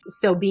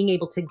So being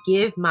able to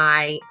give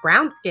my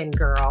brown skin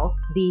girl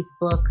these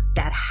books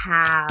that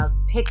have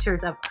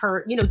pictures of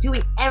her,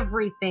 doing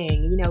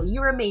everything,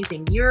 you're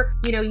amazing.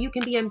 You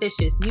can be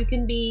ambitious. You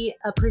can be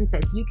a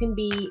princess. You can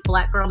be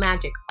Black girl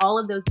magic. All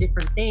of those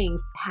different things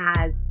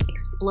has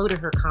exploded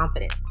her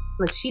confidence.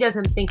 Like, she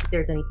doesn't think that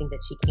there's anything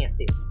that she can't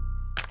do.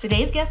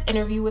 Today's guest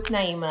interview with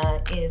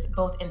Naima is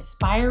both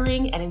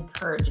inspiring and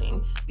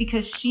encouraging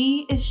because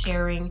she is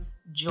sharing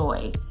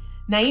joy.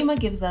 Naima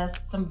gives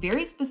us some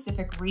very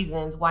specific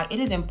reasons why it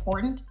is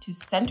important to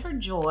center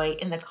joy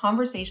in the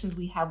conversations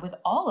we have with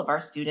all of our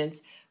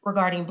students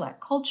regarding Black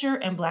culture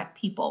and Black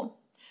people.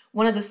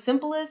 One of the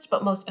simplest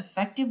but most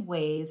effective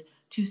ways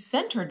to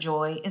center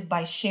joy is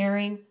by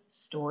sharing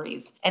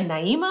stories. And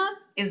Naima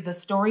is the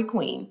story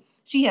queen.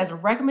 She has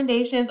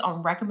recommendations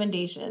on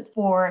recommendations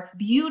for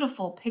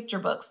beautiful picture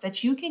books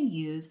that you can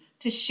use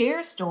to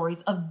share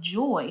stories of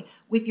joy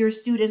with your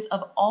students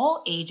of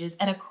all ages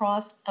and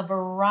across a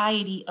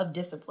variety of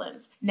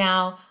disciplines.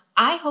 Now,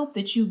 I hope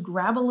that you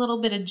grab a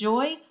little bit of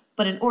joy,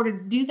 but in order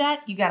to do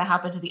that, you got to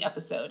hop into the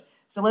episode.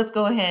 So let's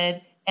go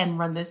ahead and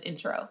run this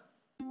intro.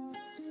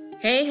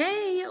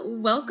 Hey,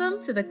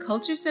 welcome to the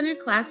Culture Centered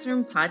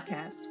Classroom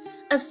podcast,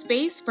 a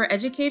space for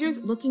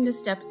educators looking to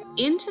step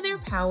into their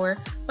power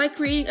by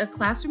creating a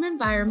classroom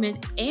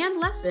environment and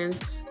lessons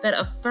that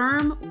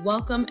affirm,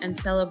 welcome, and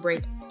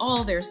celebrate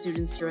all their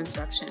students through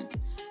instruction.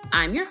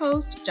 I'm your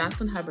host,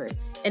 Jocelyn Hubbard,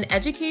 an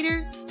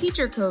educator,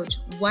 teacher coach,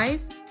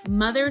 wife,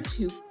 mother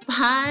to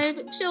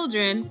 5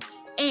 children,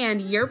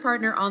 and your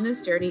partner on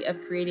this journey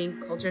of creating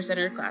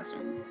culture-centered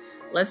classrooms.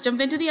 Let's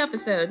jump into the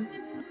episode.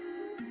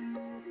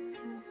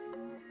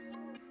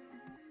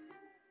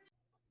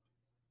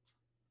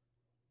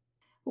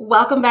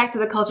 Welcome back to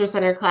the Culture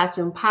Centered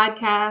Classroom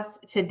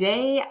podcast.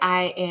 Today,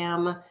 I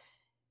am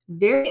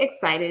very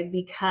excited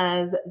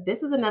because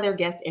this is another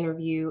guest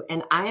interview,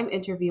 and I am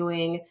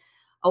interviewing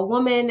a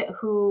woman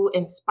who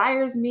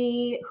inspires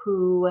me,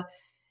 who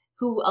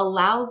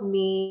allows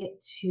me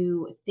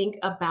to think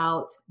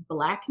about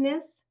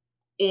Blackness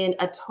in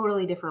a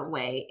totally different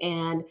way.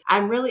 And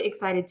I'm really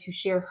excited to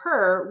share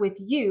her with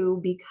you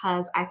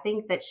because I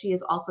think that she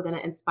is also going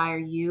to inspire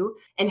you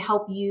and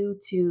help you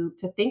to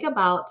think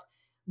about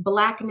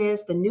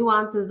Blackness, the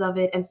nuances of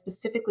it, and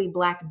specifically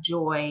Black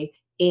joy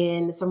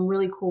in some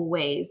really cool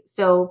ways.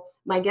 So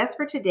my guest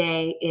for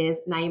today is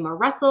Naima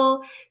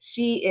Russell.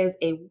 She is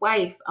a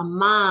wife, a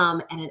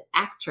mom, and an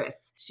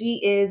actress.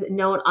 She is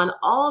known on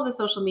all the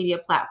social media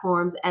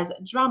platforms as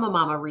Drama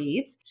Mama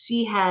Reads.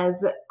 She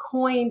has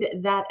coined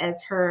that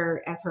as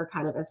her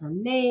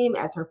name,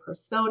 as her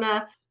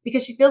persona,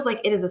 because she feels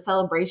like it is a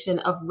celebration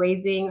of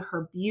raising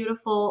her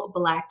beautiful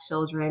Black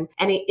children.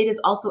 And it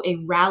is also a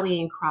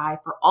rallying cry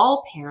for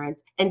all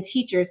parents and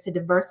teachers to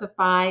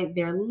diversify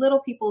their little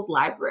people's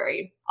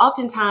library.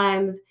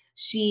 Oftentimes,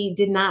 she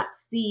did not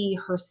see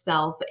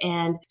herself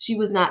and she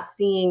was not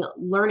seeing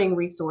learning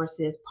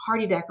resources,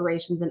 party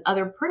decorations, and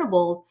other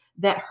printables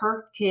that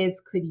her kids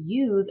could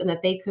use and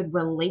that they could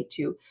relate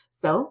to.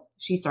 So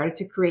she started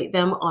to create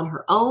them on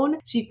her own.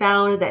 She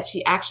found that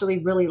she actually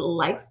really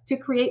likes to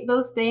create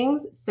those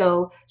things.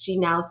 So she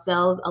now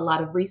sells a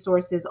lot of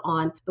resources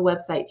on the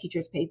website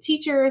Teachers Pay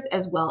Teachers,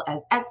 as well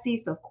as Etsy.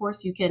 So of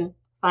course you can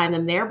find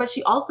them there. But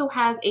she also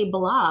has a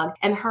blog,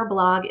 and her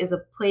blog is a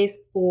place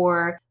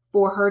for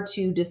her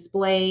to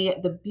display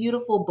the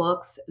beautiful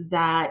books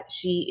that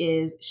she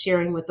is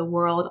sharing with the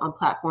world on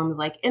platforms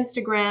like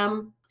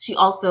Instagram. She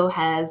also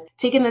has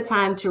taken the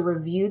time to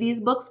review these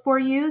books for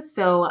you.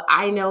 So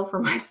I know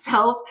for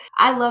myself,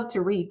 I love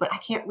to read, but I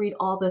can't read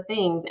all the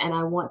things. And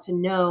I want to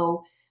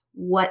know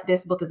what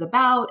this book is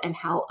about and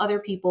how other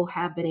people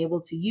have been able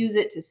to use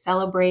it to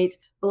celebrate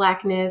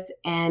Blackness.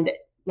 And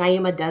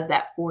Naima does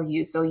that for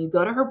you. So you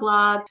go to her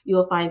blog, you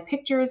will find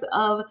pictures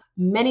of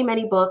many,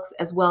 many books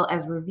as well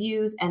as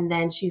reviews. And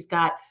then she's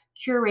got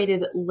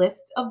curated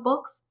lists of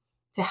books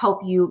to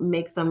help you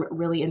make some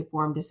really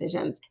informed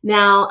decisions.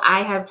 Now,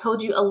 I have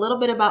told you a little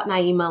bit about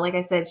Naima. Like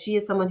I said, she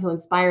is someone who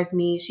inspires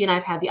me. She and I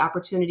have had the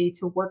opportunity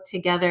to work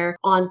together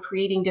on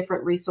creating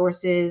different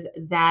resources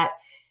that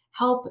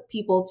help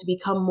people to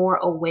become more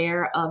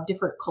aware of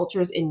different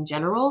cultures in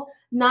general,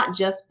 not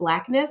just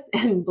Blackness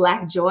and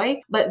Black joy,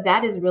 but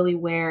that is really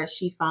where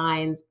she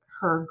finds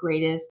her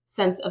greatest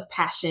sense of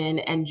passion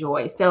and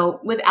joy. So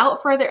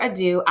without further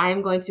ado, I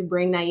am going to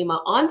bring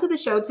Naima onto the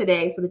show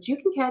today so that you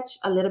can catch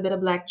a little bit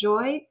of Black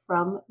joy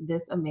from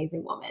this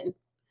amazing woman.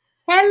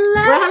 Hello.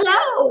 Well,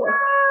 hello.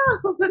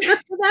 That was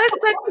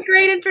such a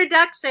great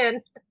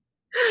introduction.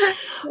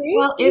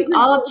 Well, it's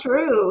all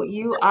true.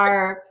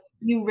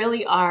 You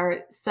really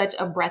are such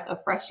a breath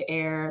of fresh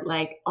air,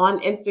 like on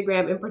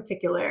Instagram in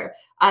particular.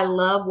 I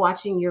love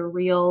watching your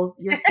reels.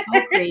 You're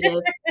so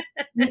creative.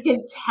 You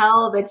can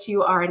tell that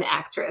you are an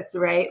actress,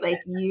 right? Like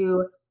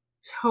you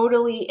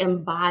totally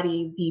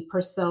embody the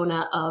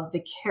persona of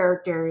the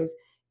characters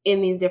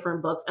in these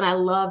different books. And I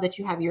love that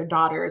you have your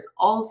daughters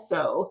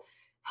also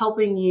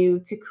helping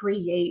you to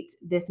create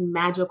this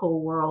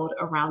magical world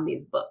around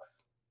these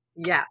books.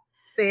 Yeah.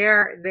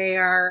 They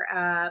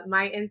are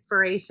my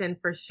inspiration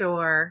for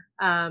sure.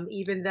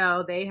 Even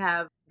though they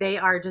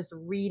are just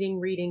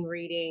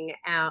reading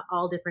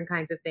all different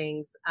kinds of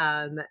things.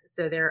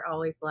 So they're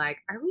always like,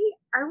 "Are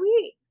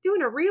we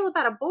doing a reel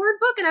about a board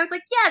book?" And I was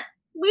like, "Yes,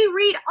 we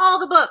read all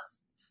the books,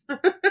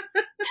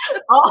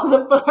 All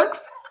the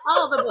books.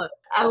 all the books."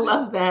 I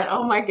love that.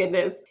 Oh my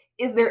goodness.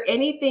 Is there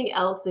anything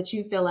else that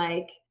you feel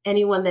like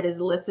anyone that is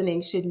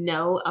listening should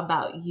know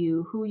about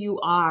you, who you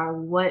are,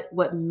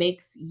 what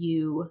makes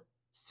you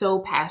so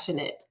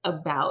passionate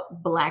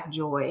about Black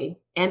joy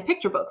and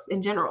picture books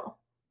in general?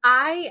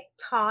 I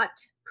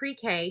taught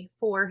pre-K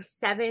for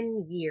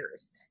 7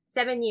 years.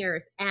 7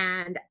 years.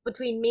 And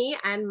between me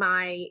and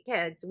my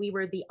kids, we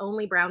were the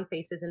only brown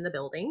faces in the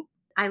building.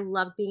 I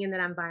love being in that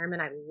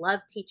environment. I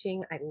love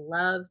teaching. I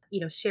love,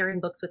 sharing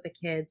books with the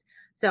kids.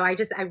 So I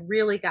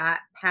really got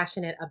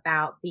passionate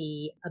about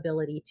the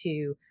ability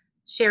to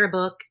share a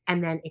book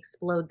and then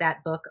explode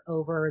that book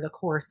over the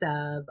course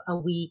of a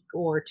week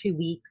or 2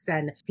 weeks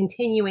and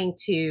continuing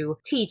to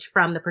teach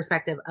from the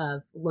perspective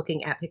of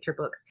looking at picture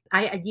books.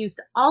 I used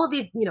all of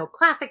these,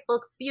 classic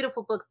books,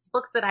 beautiful books,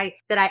 books that I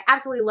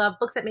absolutely love,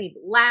 books that made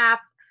laugh,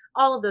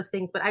 all of those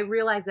things. But I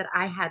realized that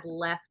I had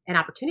left an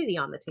opportunity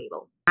on the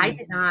table. I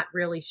did Mhm. not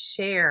really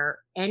share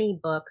any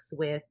books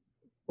with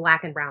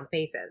Black and brown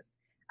faces.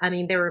 I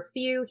mean, there were a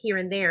few here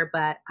and there,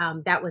 but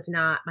that was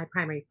not my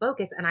primary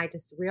focus. And I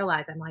just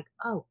realized, I'm like,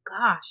 oh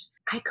gosh,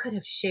 I could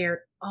have shared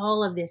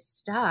all of this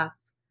stuff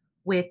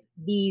with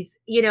these,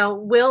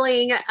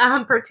 willing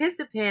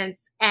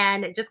participants,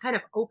 and it just kind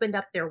of opened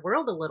up their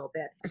world a little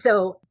bit.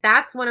 So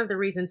that's one of the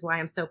reasons why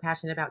I'm so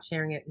passionate about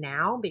sharing it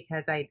now,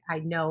 because I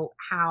know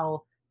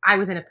how I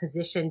was in a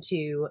position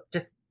to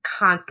just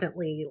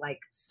constantly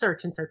like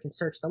search and search and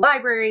search the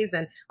libraries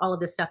and all of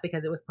this stuff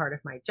because it was part of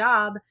my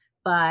job.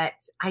 But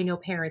I know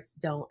parents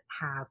don't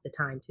have the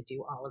time to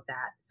do all of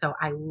that. So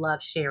I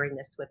love sharing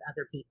this with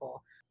other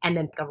people. And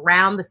then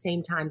around the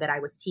same time that I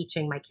was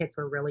teaching, my kids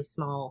were really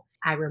small.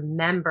 I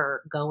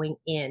remember going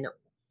in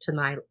to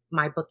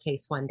my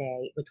bookcase one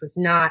day, which was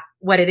not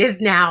what it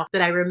is now,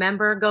 but I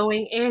remember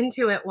going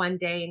into it one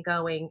day and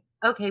going,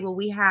 okay, well,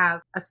 we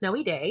have a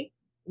snowy day.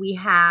 We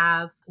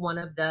have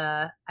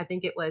I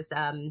think it was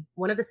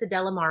one of the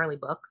Cedella Marley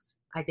books.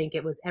 I think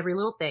it was Every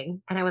Little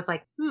Thing. And I was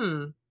like,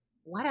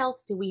 what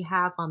else do we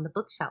have on the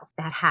bookshelf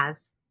that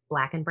has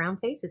Black and brown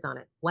faces on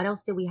it? What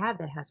else do we have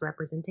that has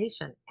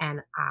representation?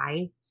 And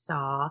I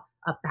saw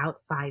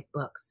about 5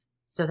 books.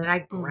 So then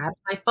I Mm.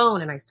 grabbed my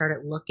phone and I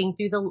started looking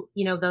through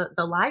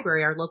the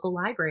library, our local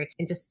library,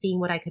 and just seeing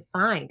what I could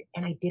find.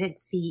 And I didn't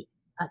see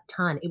a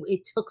ton.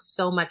 It took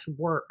so much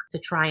work to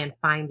try and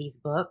find these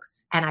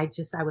books. And I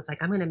was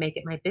like, I'm going to make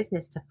it my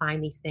business to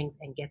find these things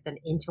and get them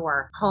into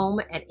our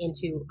home and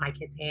into my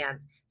kids'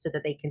 hands so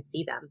that they can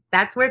see them.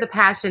 That's where the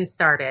passion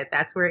started.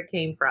 That's where it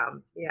came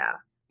from. Yeah.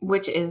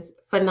 Which is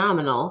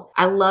phenomenal.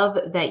 I love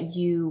that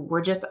you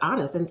were just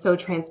honest and so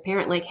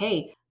transparent. Like,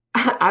 hey,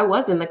 I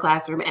was in the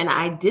classroom and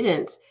I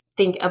didn't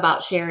think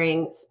about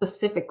sharing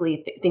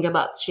specifically, think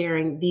about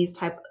sharing these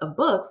type of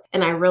books.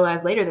 And I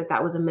realized later that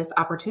that was a missed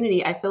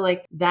opportunity. I feel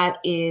like that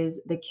is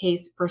the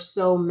case for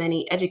so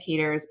many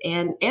educators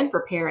and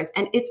for parents.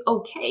 And it's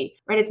okay,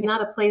 right? It's Yeah.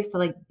 not a place to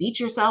like beat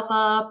yourself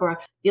up or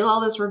feel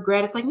all this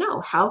regret. It's like,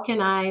 no, how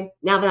can I,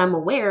 now that I'm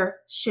aware,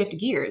 shift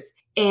gears?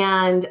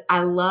 And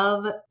I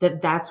love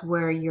that that's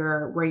where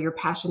your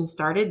passion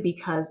started,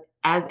 because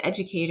as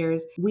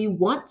educators, we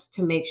want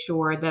to make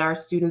sure that our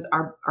students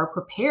are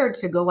prepared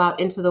to go out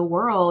into the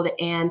world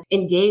and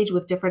engage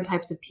with different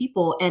types of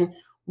people. And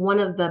one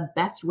of the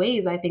best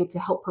ways I think to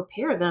help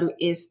prepare them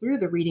is through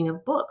the reading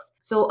of books.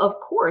 So of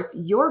course,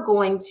 you're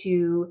going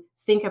to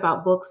think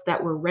about books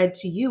that were read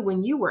to you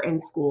when you were in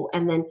school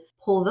and then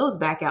pull those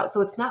back out.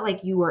 So it's not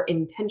like you were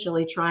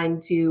intentionally trying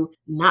to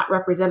not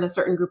represent a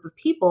certain group of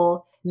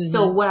people.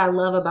 So Hmm. what I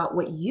love about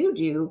what you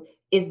do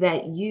is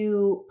that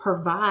you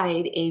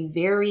provide a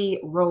very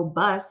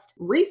robust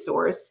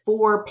resource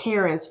for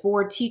parents,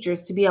 for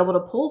teachers to be able to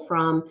pull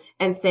from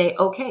and say,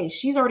 okay,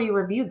 she's already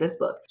reviewed this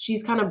book.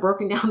 She's kind of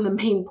broken down the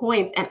main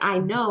points, and I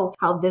know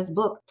how this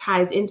book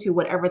ties into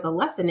whatever the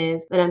lesson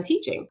is that I'm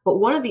teaching. But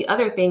one of the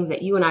other things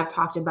that you and I've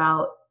talked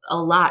about a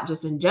lot,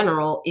 just in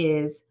general,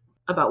 is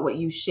about what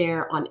you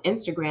share on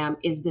Instagram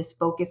is this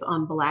focus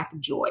on Black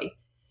joy.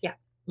 Yeah.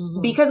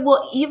 Hmm. Because,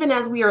 well, even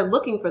as we are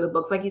looking for the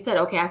books, like you said,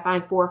 okay, I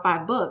find 4 or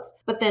 5 books,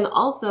 but then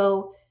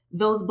also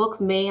those books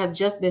may have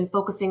just been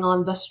focusing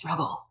on the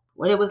struggle,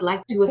 what it was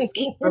like to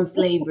escape from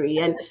slavery.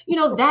 And,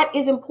 that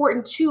is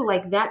important too,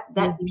 like that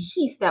Hmm.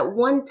 piece, that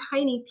one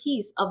tiny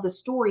piece of the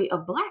story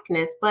of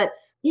Blackness. But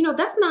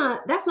that's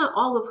not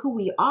all of who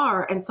we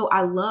are. And so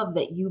I love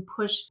that you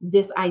push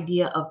this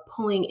idea of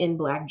pulling in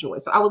Black joy.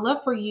 So I would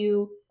love for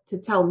you to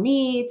tell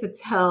me, to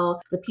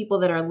tell the people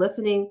that are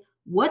listening,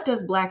 what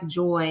does Black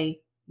joy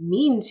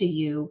mean to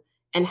you,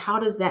 and how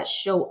does that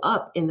show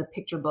up in the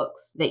picture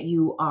books that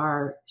you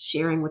are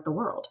sharing with the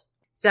world?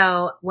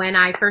 So when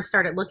I first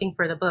started looking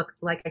for the books,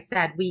 like I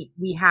said, we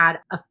had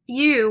a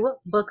few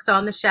books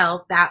on the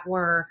shelf that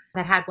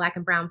had black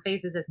and brown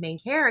faces as main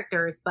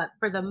characters, but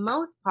for the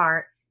most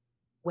part,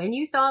 when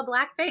you saw a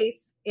black face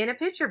in a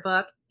picture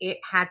book, it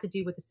had to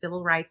do with the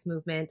civil rights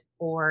movement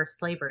or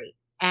slavery.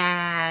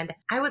 And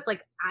I was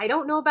like, I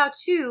don't know about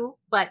you,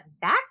 but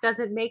that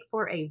doesn't make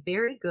for a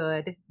very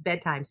good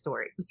bedtime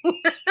story.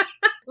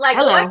 Like,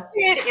 what Hello.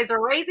 kid is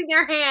raising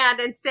their hand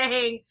and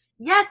saying,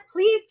 yes,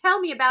 please tell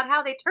me about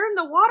how they turn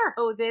the water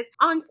hoses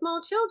on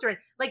small children?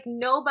 Like,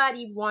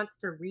 nobody wants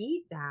to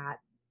read that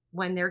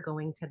when they're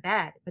going to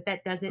bed. But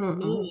that doesn't Mm-mm.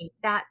 mean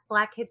that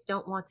Black kids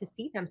don't want to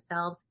see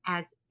themselves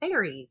as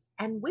fairies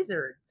and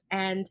wizards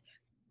and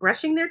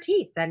brushing their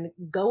teeth and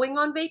going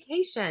on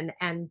vacation.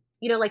 And,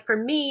 like for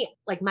me,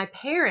 like my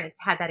parents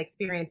had that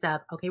experience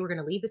of, okay, we're going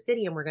to leave the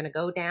city and we're going to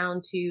go down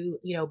to,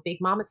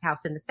 Big Mama's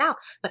house in the South.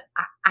 But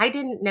I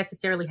didn't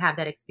necessarily have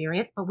that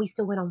experience, but we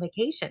still went on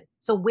vacation.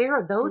 So where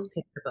are those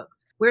picture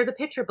books? Where are the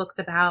picture books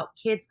about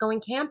kids going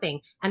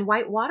camping and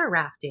white water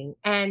rafting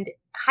and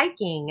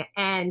hiking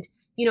and,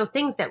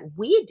 things that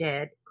we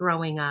did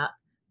growing up,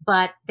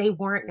 but they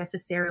weren't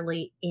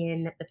necessarily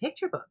in the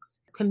picture books.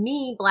 To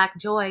me, Black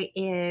Joy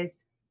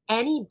is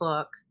any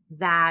book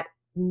that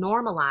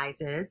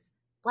normalizes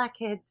Black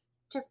kids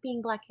just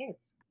being Black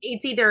kids.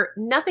 It's either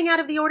nothing out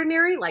of the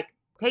ordinary, like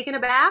taking a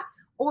bath,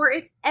 or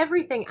it's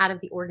everything out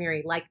of the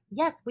ordinary. Like,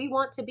 yes, we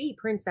want to be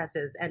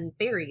princesses and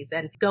fairies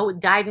and go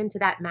dive into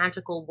that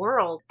magical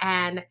world.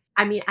 And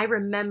I mean, I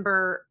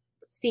remember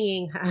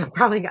seeing,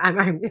 probably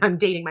I'm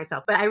dating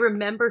myself, but I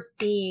remember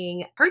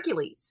seeing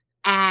Hercules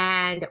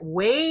and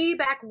way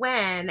back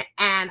when,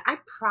 and I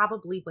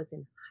probably was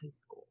in high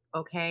school,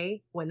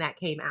 okay, when that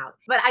came out.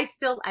 But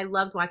I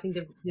loved watching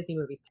Disney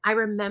movies. I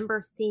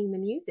remember seeing the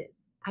Muses.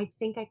 I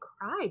think I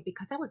cried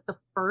because that was the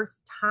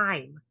first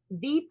time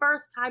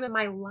in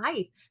my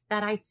life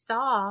that I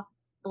saw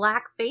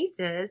Black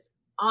faces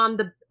on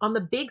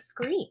the big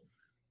screen.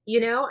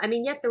 I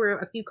mean, yes, there were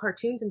a few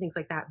cartoons and things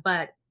like that,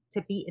 but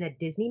to be in a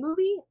Disney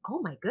movie,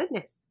 oh my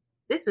goodness.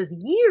 This was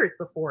years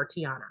before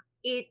Tiana.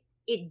 It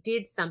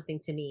did something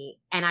to me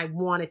and I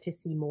wanted to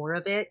see more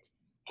of it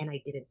and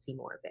I didn't see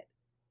more of it.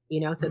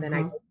 So then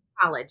I go Mm-hmm.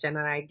 to college and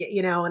then I get,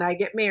 and I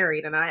get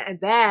married and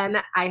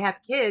then I have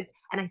kids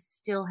and I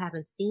still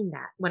haven't seen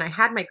that. When I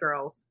had my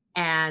girls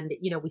and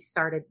we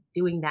started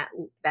doing that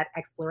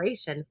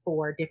exploration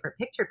for different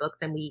picture books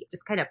and we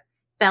just kind of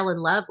fell in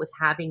love with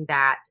having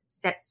that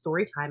set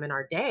story time in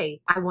our day.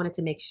 I wanted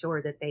to make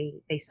sure that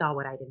they saw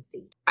what I didn't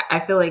see.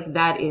 I feel like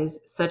that is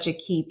such a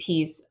key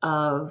piece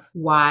of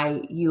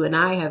why you and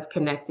I have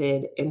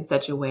connected in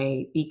such a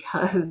way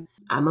because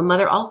I'm a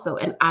mother also,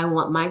 and I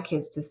want my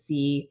kids to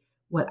see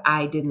what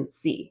I didn't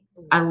see.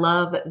 I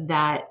love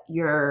that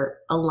you're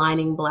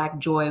aligning Black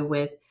joy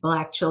with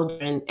Black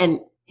children. And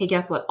hey,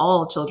 guess what?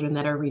 All children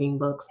that are reading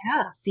books,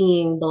 Yeah.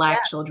 seeing Black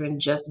Yeah. children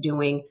just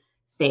doing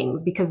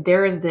things, because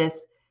there is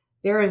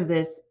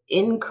this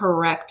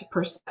incorrect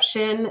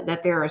perception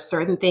that there are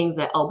certain things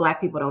that, oh,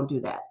 Black people don't do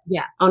that.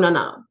 Yeah. Oh, no,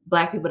 no.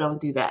 Black people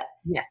don't do that.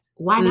 Yes.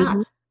 Why Mhm. not?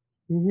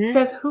 Mhm.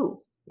 Says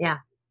who? Yeah.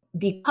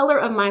 The color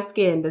of my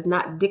skin does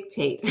not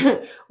dictate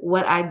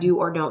what I do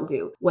or don't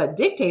do. What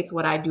dictates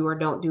what I do or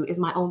don't do is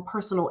my own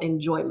personal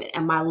enjoyment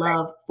and my Right.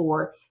 love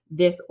for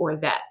this or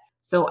that.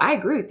 So I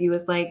agree with you.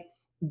 It's like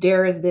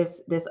there is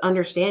this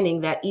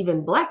understanding that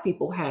even Black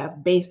people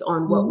have based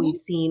on what we've Mhm.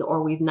 seen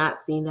or we've not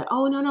seen, that,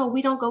 oh, no, no,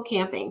 we don't go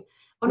camping.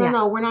 Oh, no, Yeah.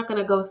 no, we're not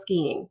going to go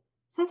skiing.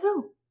 Says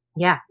who?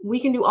 Yeah. We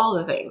can do all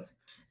the things.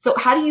 So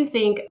how do you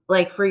think,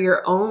 like for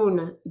your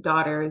own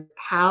daughters,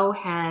 how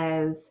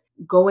has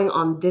going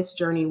on this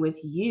journey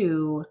with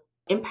you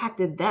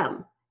impacted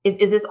them? Is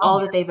this Oh, all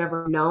that they've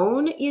ever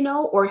known,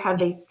 or have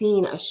yeah. they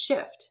seen a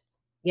shift?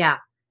 Yeah.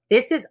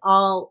 This is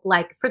all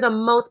like, for the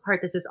most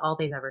part, this is all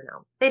they've ever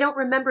known. They don't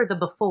remember the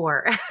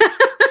before.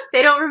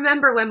 They don't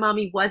remember when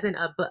mommy wasn't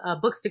a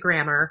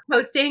bookstagrammer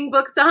posting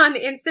books on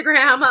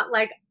Instagram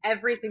like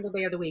every single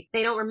day of the week.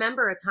 They don't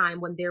remember a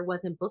time when there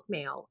wasn't book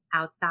mail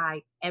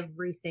outside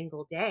every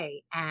single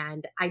day.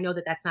 And I know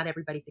that that's not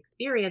everybody's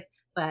experience,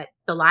 but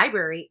the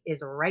library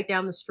is right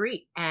down the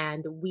street.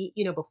 And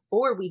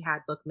before we had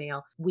book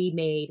mail, we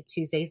made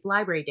Tuesday's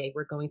library day.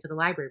 We're going to the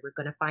library. We're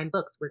going to find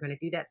books. We're going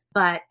to do this.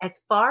 But as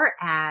far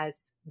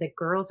as the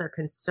girls are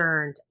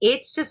concerned,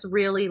 it's just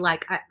really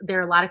like there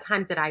are a lot of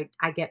times that I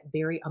get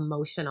very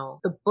emotional.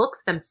 The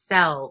books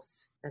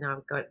themselves, and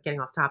getting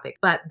off topic,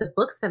 but the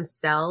books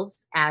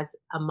themselves, as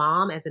a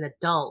mom, as an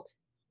adult,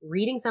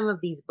 reading some of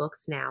these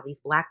books now, these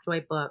Black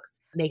Joy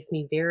books, makes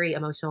me very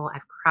emotional.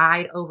 I've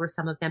cried over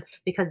some of them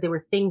because there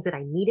were things that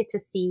I needed to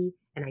see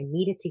and I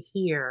needed to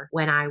hear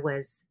when I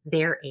was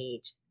their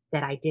age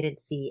that I didn't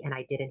see and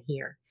I didn't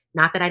hear.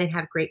 Not that I didn't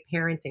have great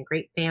parents and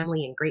great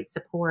family and great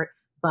support,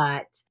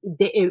 but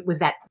it was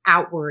that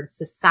outward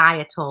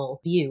societal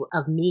view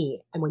of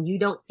me. And when you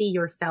don't see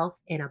yourself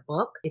in a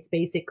book, it's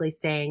basically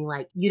saying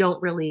like, you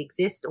don't really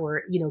exist,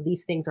 or,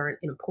 these things aren't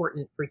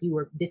important for you,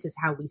 or this is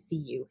how we see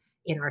you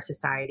in our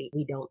society.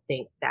 We don't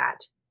think that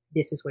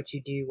this is what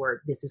you do,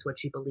 or this is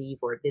what you believe,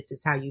 or this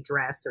is how you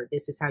dress, or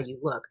this is how you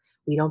look.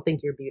 We don't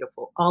think you're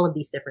beautiful. All of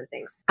these different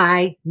things.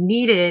 I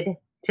needed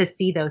to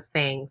see those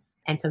things.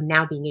 And so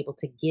now being able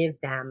to give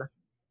them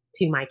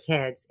to my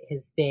kids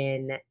has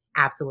been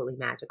absolutely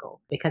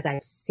magical because I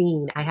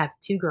have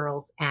two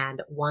girls,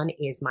 and one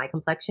is my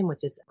complexion,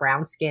 which is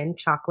brown skin,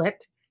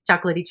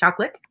 chocolatey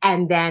chocolate.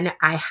 And then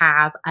I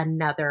have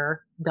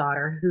another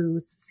daughter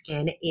whose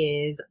skin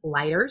is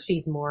lighter.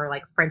 She's more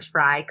like French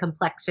fry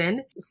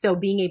complexion. So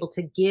being able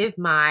to give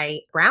my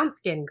brown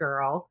skin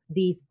girl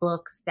these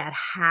books that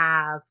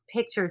have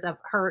pictures of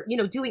her,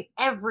 doing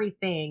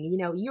everything,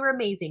 you're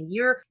amazing.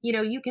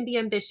 You can be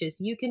ambitious.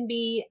 You can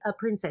be a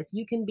princess.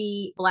 You can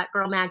be black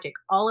girl magic.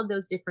 All of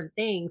those different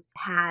things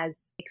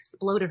has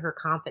exploded her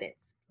confidence.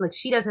 Like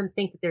she doesn't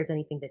think that there's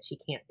anything that she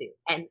can't do.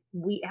 And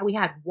we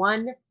had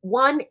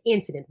one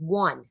incident,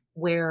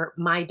 where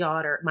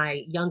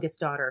my youngest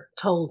daughter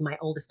told my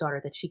oldest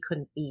daughter that she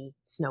couldn't be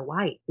Snow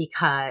White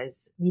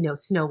because,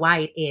 Snow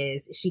White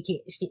is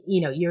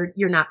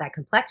you're not that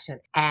complexion.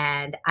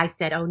 And I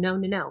said, "Oh,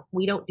 no.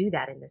 We don't do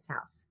that in this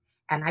house."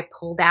 And I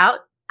pulled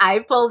out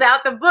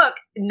the book,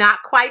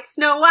 Not Quite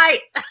Snow White.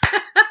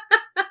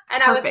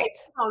 And I was like,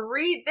 "I'll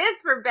read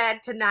this for bed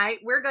tonight.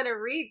 We're going to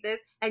read this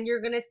and you're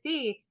going to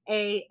see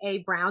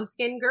a brown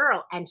skinned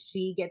girl and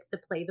she gets to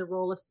play the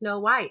role of Snow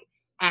White."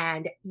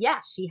 And yeah,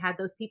 she had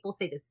those people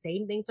say the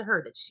same thing to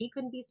her, that she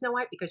couldn't be Snow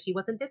White because she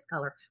wasn't this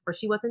color or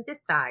she wasn't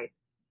this size.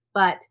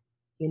 But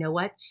you know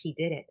what? She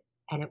did it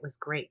and it was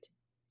great.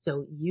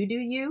 So you do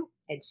you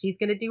and she's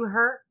going to do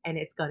her and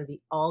it's going to be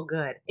all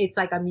good. It's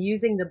like I'm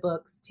using the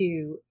books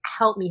to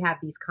help me have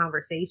these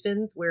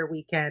conversations where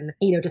we can,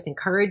 just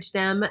encourage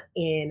them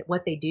in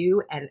what they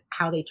do and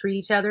how they treat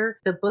each other.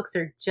 The books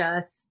are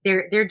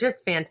they're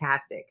just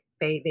fantastic.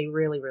 They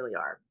really, really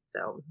are.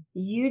 So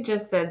you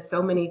just said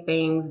so many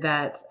things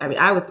that, I mean,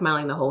 I was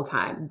smiling the whole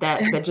time.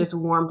 That just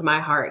warmed my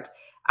heart.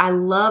 I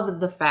love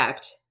the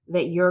fact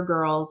that your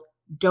girls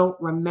don't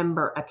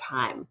remember a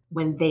time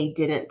when they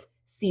didn't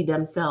see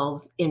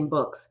themselves in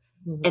books.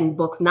 Mhm. And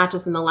books, not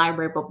just in the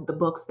library, but the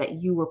books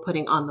that you were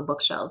putting on the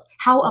bookshelves.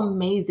 How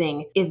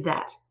amazing is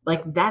that?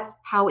 Like, that's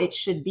how it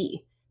should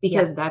be,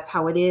 because Yeah. that's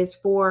how it is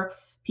for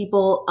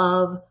people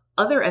of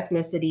other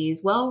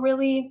ethnicities. Well,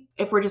 really,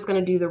 if we're just going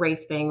to do the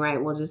race thing,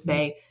 right, we'll just Mhm.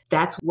 say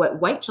that's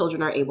what white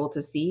children are able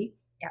to see.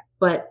 Yeah.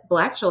 But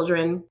Black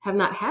children have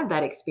not had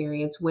that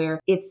experience where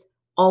it's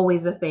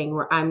always a thing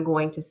where I'm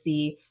going to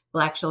see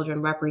Black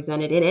children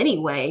represented in any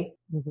way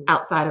Mhm.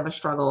 outside of a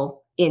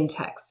struggle in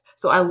text.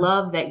 So I Mhm.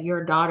 love that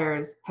your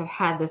daughters have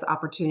had this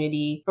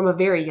opportunity from a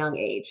very young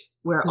age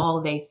where Mhm.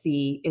 all they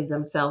see is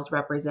themselves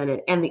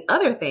represented. And the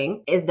other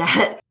thing is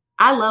that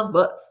I love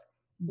books.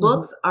 Mhm.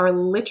 Books are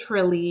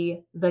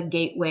literally the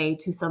gateway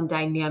to some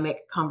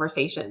dynamic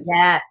conversations.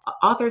 Yes.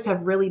 Authors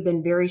have really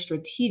been very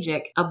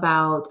strategic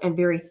about and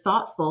very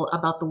thoughtful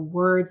about the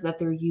words that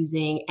they're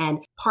using and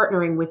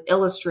partnering with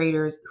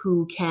illustrators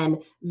who can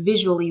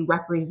visually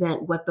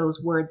represent what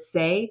those words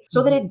say,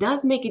 so that Mhm. it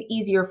does make it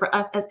easier for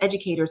us as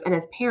educators and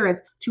as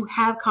parents to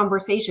have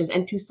conversations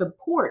and to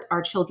support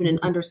our children in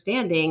Mhm.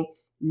 understanding, Oh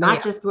not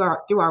yeah. just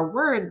through our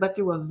words, but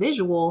through a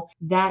visual,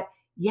 that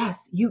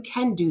yes, you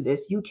can do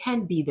this, you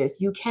can be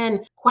this, you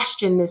can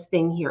question this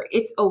thing here.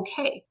 It's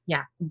okay.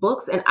 Yeah.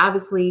 Books, and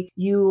obviously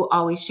you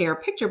always share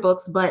picture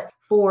books, but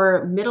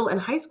for middle and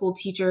high school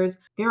teachers,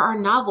 there are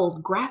novels,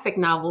 graphic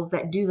novels,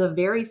 that do the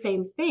very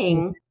same Mhm.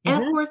 thing. And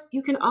of Mhm. course,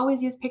 you can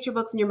always use picture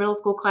books in your middle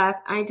school class.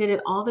 I did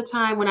it all the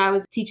time when I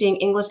was teaching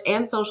English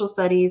and social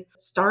studies,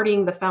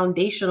 starting the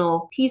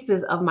foundational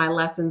pieces of my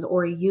lessons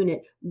or a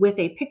unit with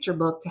a picture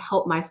book to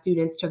help my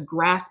students to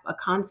grasp a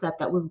concept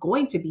that was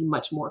going to be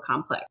much more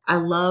complex. I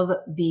love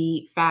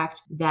the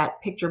fact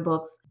that picture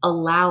books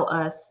allow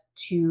us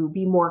to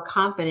be more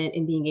confident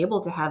in being able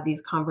to have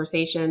these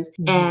conversations.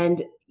 Mhm.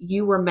 And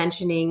you were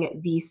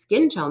mentioning the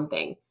skin tone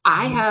thing.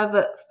 I Mhm.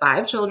 have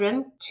 5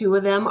 children. 2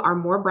 of them are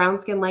more brown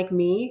skin like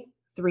me.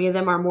 3 of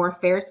them are more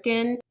fair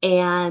skin.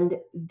 And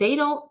they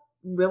don't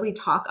really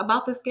talk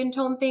about the skin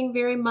tone thing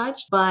very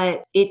much,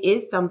 but it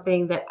is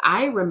something that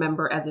I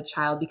remember as a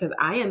child because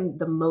I am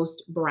the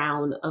most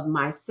brown of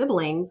my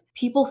siblings.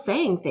 People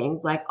saying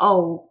things like,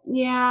 "Oh,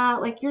 yeah,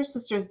 like your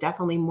sister's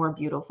definitely more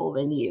beautiful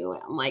than you."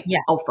 And I'm like, Yeah.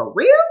 "Oh, for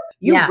real?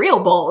 You Yeah. real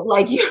bold.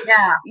 Like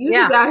Yeah. you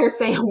Yeah. just out here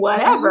saying Mhm.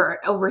 whatever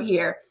over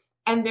here."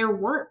 And there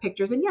weren't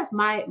pictures. And yes,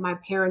 my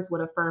parents would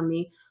affirm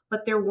me,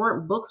 but there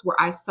weren't books where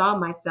I saw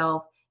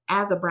myself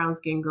as a brown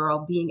skinned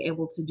girl being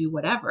able to do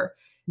whatever.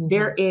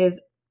 There Mhm.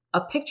 is a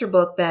picture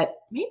book that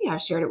maybe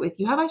I've shared it with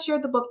you. Have I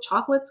shared the book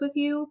Chocolates with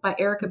you by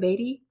Erica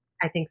Beatty?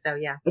 I think so,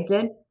 yeah. It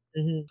did?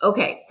 Mhm.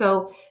 Okay,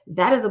 so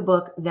that is a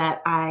book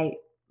that I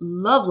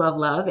love, love,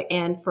 love.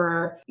 And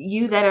for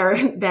you that are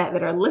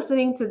that are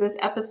listening to this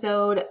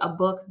episode, a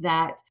book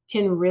that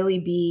can really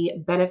be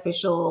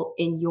beneficial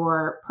in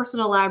your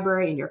personal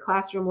library, in your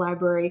classroom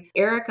library.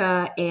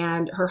 Erica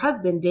and her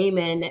husband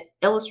Damon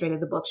illustrated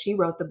the book. She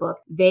wrote the book.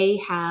 They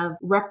have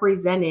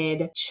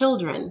represented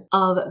children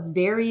of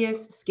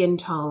various skin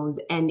tones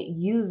and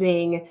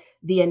using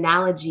the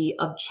analogy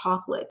of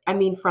chocolate. I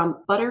mean,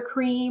 from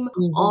buttercream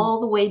Mhm. all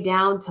the way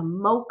down to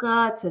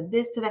mocha to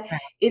this to that.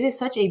 Right. It is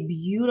such a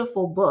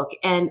beautiful book.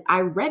 And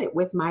I read it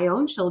with my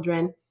own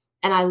children,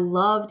 and I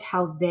loved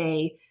how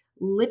they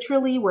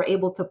literally were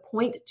able to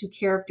point to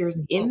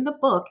characters Mhm. in the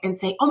book and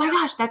say, "Oh my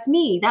gosh, that's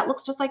me. That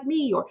looks just like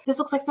me," or "This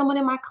looks like someone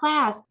in my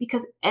class,"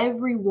 because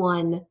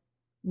everyone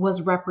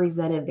was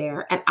represented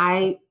there. And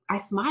I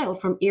smiled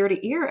from ear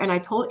to ear, and I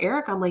told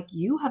Eric, I'm like,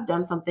 "You have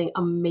done something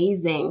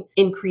amazing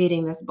in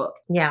creating this book."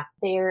 Yeah,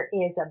 there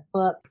is a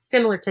book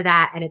similar to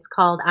that, and it's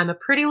called I'm a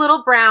Pretty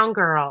Little Brown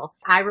Girl.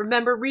 I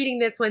remember reading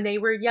this when they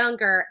were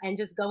younger and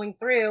just going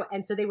through.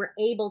 And so they were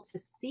able to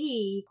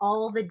see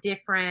all the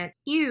different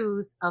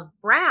hues of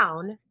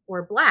brown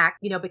or black,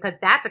 because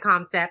that's a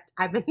concept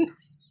I've been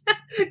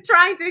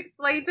trying to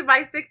explain to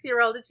my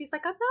 6-year-old. And she's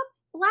like, I'm not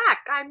black,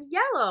 I'm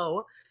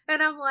yellow.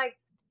 And I'm like,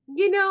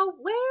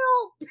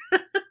 well,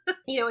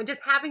 and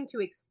just having to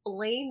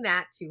explain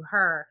that to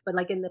her. But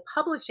like in the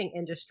publishing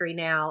industry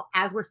now,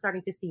 as we're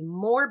starting to see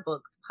more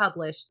books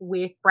published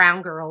with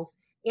brown girls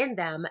in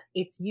them,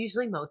 it's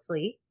usually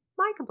mostly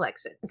my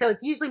complexion. So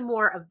it's usually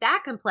more of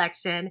that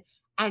complexion.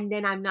 And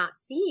then I'm not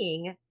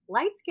seeing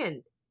light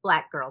skinned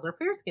black girls or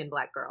fair skinned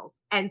black girls.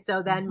 And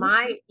so then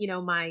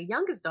Mhm. my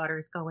youngest daughter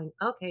is going,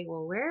 okay,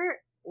 well,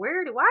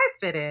 where do I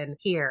fit in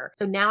here?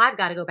 So now I've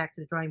got to go back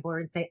to the drawing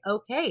board and say,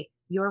 okay,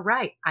 you're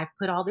right. I've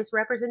put all this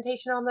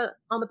representation on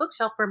the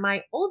bookshelf for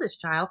my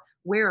oldest child.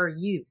 Where are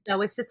you?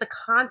 So it's just a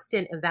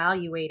constant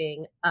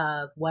evaluating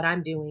of what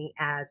I'm doing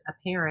as a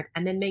parent,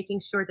 and then making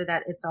sure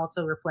that it's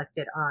also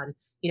reflected on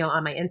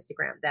my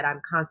Instagram, that I'm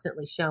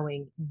constantly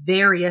showing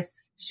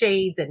various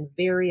shades and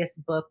various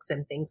books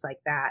and things like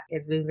that.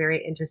 It's been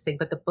very interesting,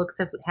 but the books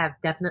have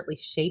definitely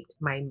shaped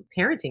my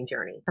parenting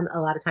journey. A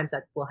lot of times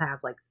that we'll have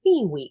like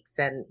theme weeks,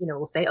 and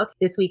we'll say, okay,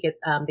 this week at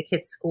the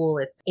kids' school,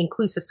 it's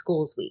Inclusive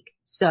Schools Week.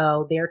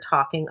 So they're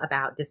talking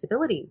about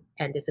disability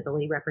and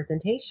disability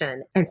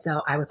representation. And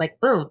so I was like,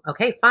 boom,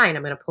 okay, fine.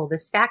 I'm going to pull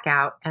this stack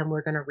out and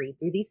we're going to read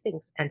through these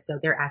things. And so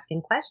they're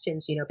asking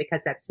questions,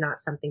 because that's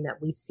not something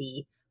that we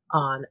see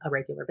on a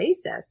regular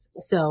basis.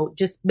 So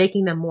just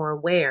making them more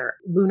aware.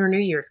 Lunar New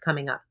Year's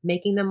coming up,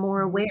 making them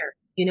more Mhm. aware.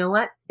 You know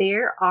what?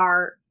 There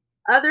are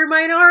other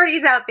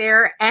minorities out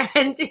there,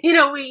 and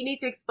we need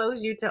to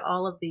expose you to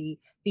all of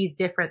these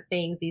different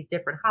things, these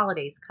different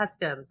holidays,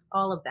 customs,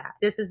 all of that.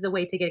 This is the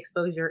way to get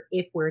exposure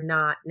if we're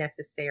not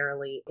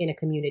necessarily in a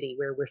community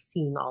where we're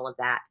seeing all of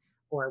that,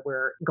 or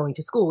we're going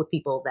to school with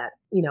people that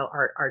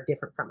are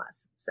different from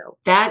us. So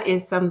That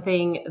is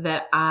something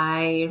that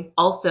I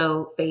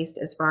also faced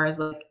as far as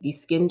like the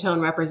skin tone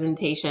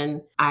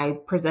representation. I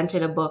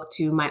presented a book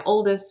to my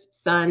oldest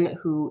son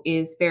who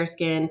is fair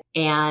skinned,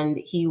 and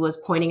he was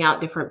pointing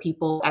out different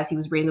people as he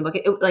was reading the book.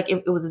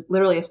 It was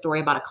literally a story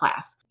about a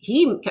class.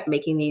 He kept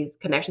making these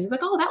connections. He's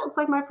like, "Oh, that looks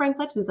like my friend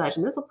such and such,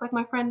 and this looks like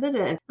my friend this."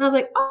 And I was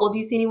like, "Oh, well, do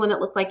you see anyone that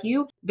looks like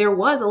you?" There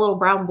was a little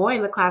brown boy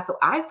in the class, so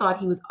I thought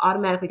he was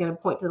automatically going to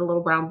point to the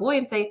little brown boy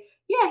and say,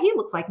 "Yeah, he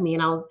looks like me."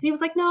 And he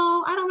was like,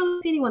 "No, I don't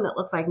really see anyone that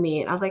looks like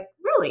me." And I was like,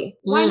 "Really?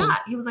 Why mm,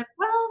 not?" He was like,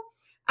 "Well,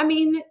 I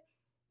mean,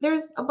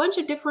 there's a bunch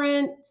of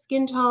different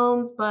skin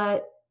tones,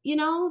 but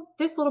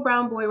this little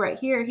brown boy right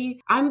here,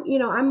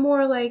 I'm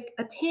more like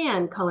a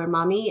tan color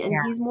mommy, and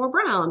yeah. he's more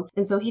brown.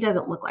 And so he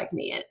doesn't look like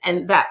me."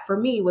 And that for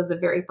me was the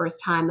very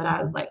first time that I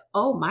was Mhm. like,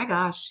 "Oh my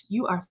gosh,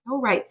 you are so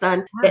right,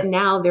 son." Yeah. That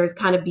now there's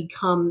kind of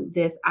become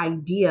this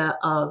idea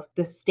of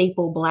the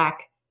staple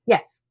black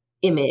Yes.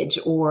 image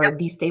or Yep.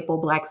 the staple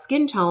black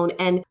skin tone,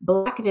 and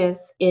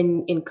blackness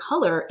in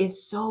color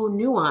is so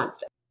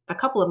nuanced. A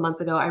couple of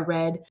months ago I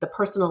read The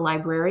Personal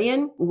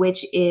Librarian,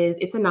 which is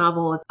it's a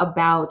novel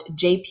about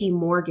JP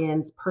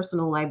Morgan's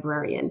personal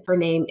librarian. Her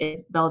name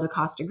is Belle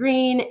DaCosta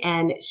Green,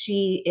 and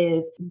she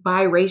is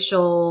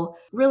biracial,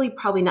 really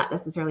probably not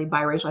necessarily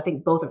biracial. I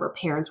think both of her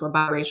parents were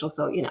biracial,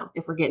 so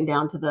if we're getting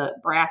down to the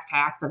brass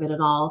tacks of it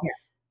and all,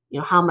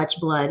 how much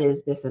blood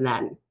is this and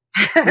that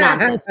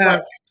nonsense. Yeah.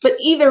 But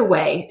either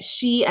way,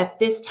 she at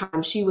this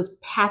time she was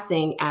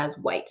passing as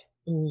white.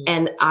 Mm,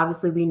 And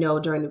obviously, we know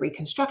during the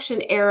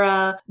Reconstruction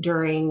era,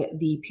 during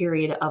the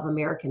period of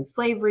American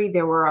slavery,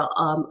 there were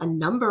a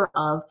number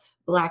of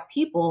Black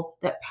people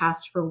that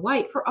passed for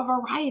white for a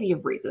variety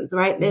of reasons,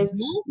 right? There's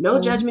mhm, no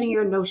judgment mhm.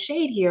 here, no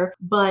shade here.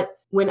 But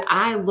when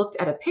I looked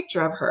at a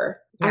picture of her,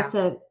 I Yeah.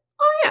 said,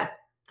 "Oh, yeah,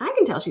 I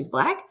can tell she's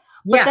Black."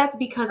 But Yeah. that's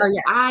because Oh,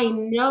 yeah. I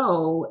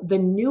know the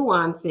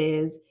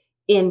nuances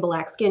in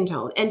Black skin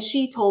tone. And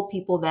she told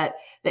people that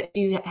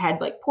she had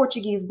like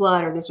Portuguese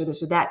blood or this or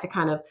that to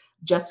kind of Cover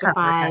that.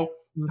 justify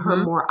her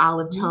Mhm, more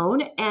olive mhm.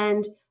 tone.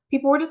 And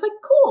people were just like,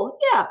 "Cool,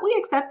 yeah, we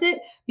accept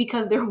it,"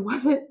 because there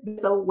wasn't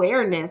this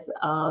awareness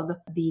of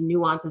the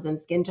nuances in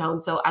skin tone.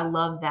 So I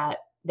love that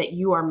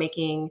you are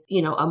making,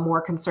 a more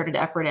concerted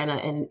effort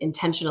and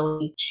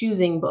intentionally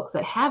choosing books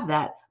that have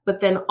that. But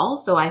then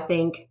also I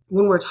think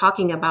when we're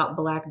talking about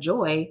Black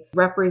joy,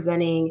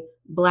 representing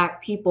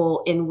Black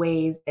people in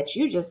ways that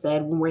you just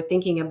said, when we're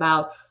thinking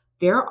about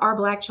there are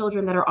Black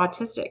children that are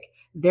autistic,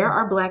 there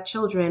are Black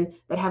children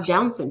that have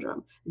Down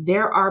syndrome,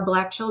 there are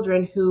Black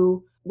children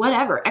who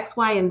whatever, X,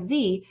 Y, and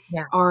Z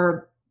Yeah.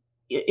 are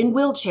in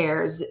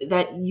wheelchairs,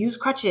 that use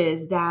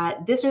crutches,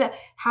 that this or that.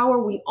 How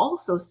are we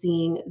also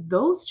seeing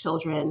those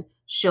children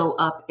show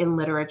up in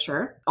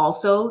literature?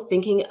 Also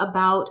thinking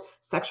about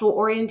sexual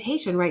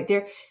orientation, right?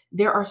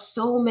 There are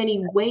so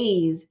many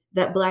ways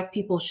that Black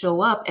people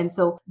show up. And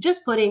so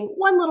just putting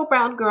one little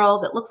brown girl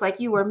that looks like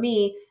you or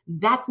me,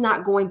 that's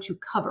not going to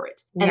cover it.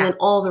 And Yeah. then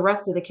all the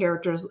rest of the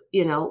characters,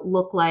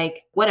 look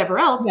like whatever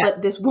else, Yeah.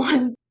 but this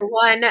one.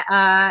 One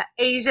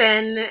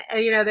Asian,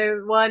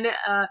 there's one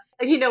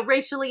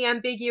racially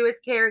ambiguous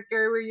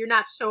character where you're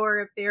not sure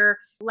if they're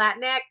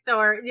Latinx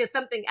or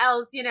something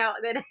else,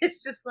 then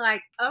it's just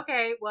like,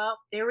 okay, well,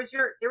 there was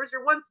your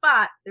one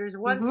spot. There's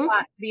one Mhm.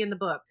 spot to be in the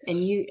book. And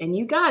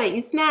you got it.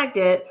 You snagged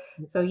it.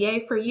 So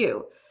yay for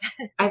you.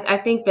 I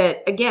think that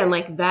again,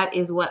 like that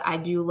is what I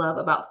do love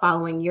about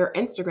following your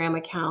Instagram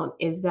account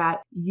is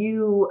that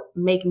you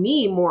make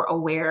me more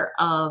aware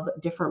of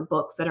different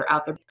books that are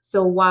out there.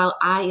 So while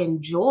I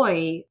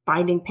enjoy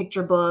finding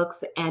picture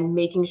books and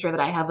making sure that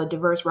I have a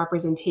diverse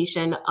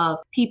representation of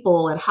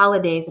people and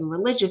holidays and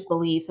religious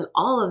beliefs and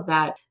all of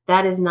that,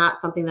 that is not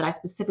something that I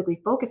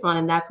specifically focus on.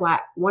 And that's why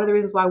one of the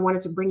reasons why I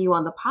wanted to bring you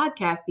on the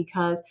podcast,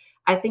 because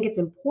I think it's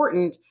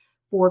important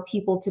for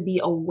people to be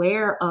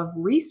aware of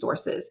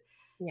resources.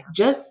 Yeah.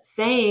 Just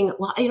saying,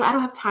 well, I don't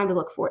have time to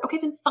look for it. Okay,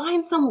 then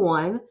find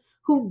someone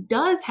who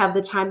does have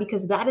the time,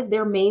 because that is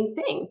their main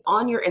thing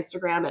on your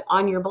Instagram and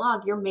on your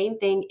blog. Your main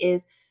thing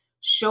is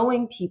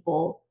showing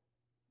people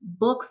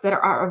books that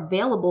are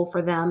available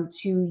for them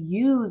to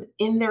use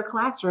in their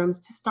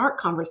classrooms to start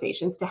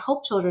conversations, to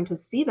help children to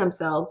see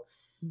themselves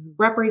Mhm.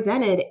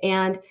 represented.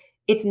 And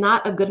it's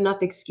not a good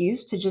enough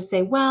excuse to just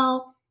say,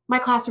 well, my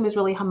classroom is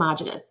really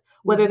homogenous.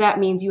 Whether Mhm. that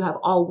means you have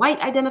all white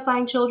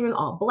identifying children,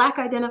 all Black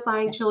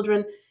identifying Yeah.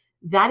 children,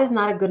 that is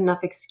not a good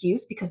enough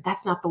excuse, because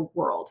that's not the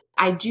world.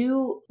 I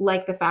do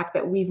like the fact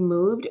that we've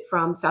moved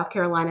from South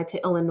Carolina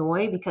to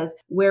Illinois, because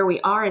where we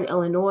are in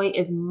Illinois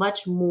is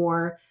much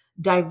more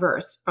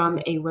diverse from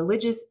Mhm. a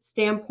religious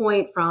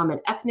standpoint, from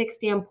an ethnic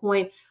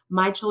standpoint.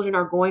 My children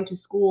are going to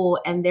school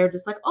and they're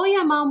just like, oh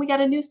yeah, mom, we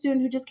got a new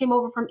student who just came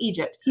over from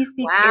Egypt. He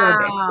speaks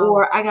Arabic. Wow.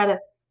 Or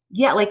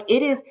yeah, like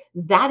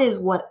that is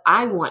what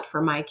I want for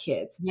my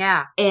kids.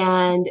 Yeah.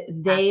 And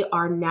That's, they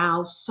are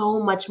now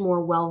so much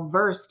more well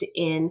versed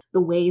in the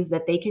ways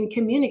that they can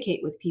communicate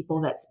with people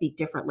that speak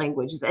different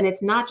languages. And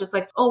it's not just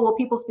like, oh, well,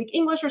 people speak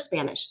English or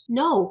Spanish.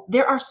 No,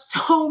 there are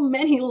so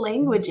many mhm.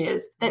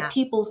 languages that Yeah.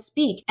 people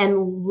speak,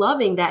 and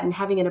loving that and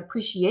having an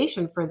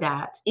appreciation for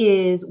that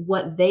is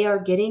what they are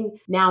getting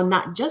now,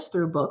 not just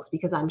through books,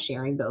 because I'm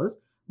sharing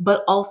those,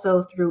 but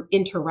also through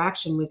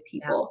interaction with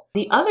Yeah. people.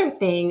 The other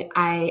thing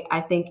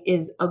I think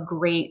is a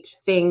great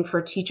thing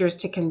for teachers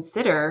to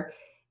consider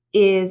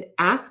is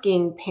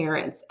asking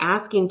parents,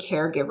 asking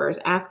caregivers,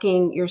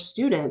 asking your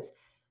students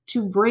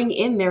to bring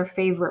in their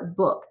favorite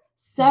book Mhm.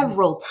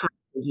 several times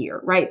a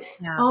year, right?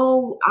 Yeah.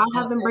 Oh, I'll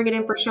have them Author. bring it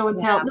in for show and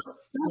Yeah. tell. No, Yeah.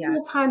 several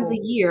It's times a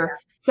cool. year,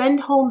 send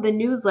home the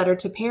newsletter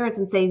to parents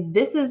and say,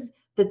 this is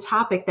the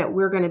topic that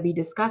we're going to be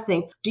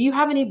discussing. Do you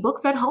have any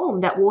books at home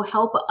that will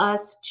help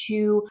us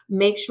to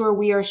make sure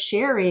we are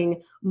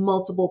sharing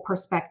multiple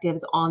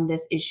perspectives on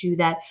this issue,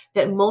 that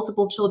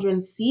multiple children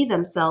see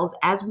themselves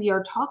as we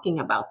are talking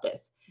about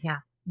this? Yeah.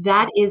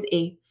 That is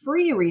a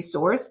free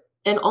resource.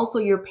 And also,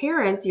 your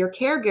parents, your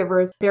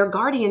caregivers, their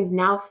guardians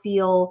now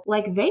feel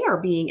like they are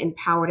being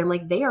empowered and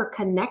like they are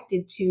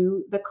connected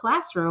to the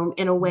classroom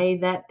in a Mhm. way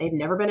that they've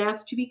never been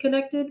asked to be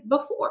connected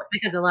before.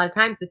 Because a lot of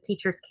times the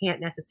teachers can't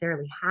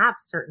necessarily have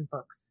certain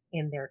books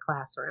in their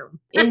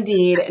classroom.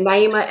 Indeed,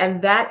 Naima,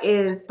 and that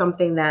is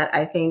something that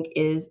I think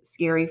is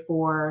scary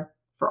for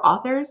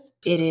authors.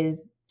 It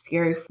is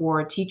scary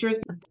for teachers.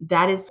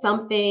 That is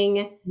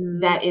something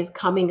Mhm. that is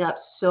coming up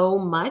so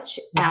much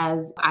Yeah.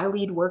 as I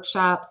lead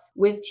workshops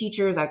with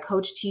teachers, I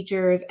coach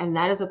teachers, and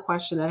that is a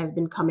question that has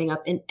been coming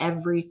up in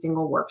every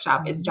single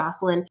workshop. Is Mhm.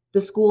 Jocelyn,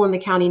 the school in the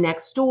county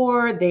next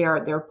door,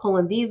 they're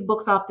pulling these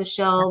books off the Yeah.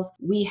 shelves.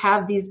 We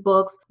have these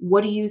books.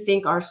 What do you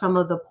think are some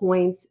of the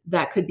points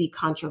that could be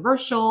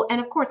controversial? And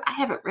of course, I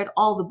haven't read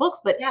all the books,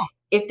 but Yeah.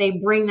 if they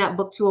bring that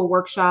book to a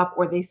workshop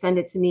or they send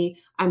it to me,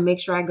 I make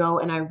sure I go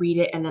and I read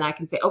it. And then I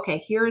can say, okay,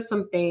 here are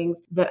some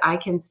things that I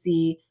can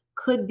see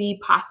could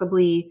be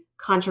possibly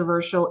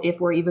controversial, if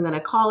we're even going to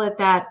call it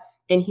that.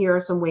 And here are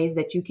some ways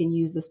that you can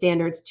use the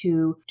standards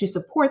to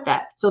support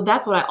that. So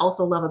that's what I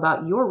also love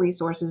about your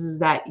resources, is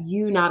that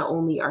you not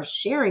only are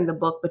sharing the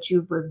book, but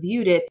you've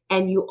reviewed it,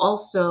 and you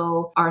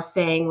also are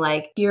saying,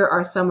 like, here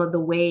are some of the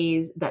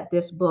ways that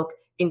this book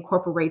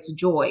incorporates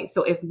joy.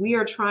 So if we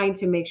are trying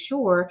to make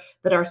sure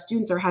that our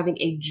students are having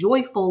a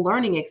joyful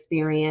learning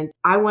experience,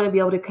 I want to be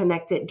able to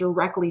connect it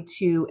directly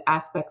to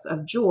aspects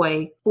of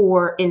joy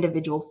for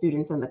individual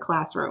students in the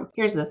classroom.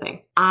 Here's the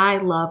thing. I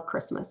love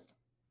Christmas.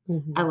 I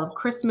Mhm. love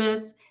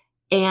Christmas,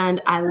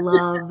 and I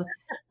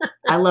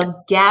love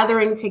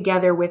gathering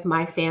together with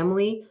my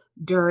family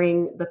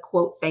during the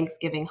quote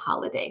Thanksgiving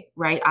holiday,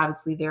 right?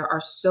 Obviously, there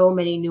are so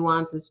many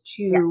nuances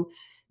Yeah. to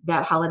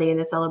that holiday and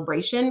the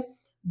celebration,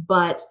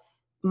 but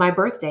my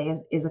birthday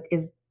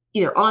is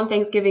either on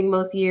Thanksgiving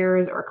most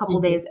years or a couple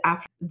Mhm. days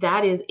after.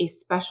 That is a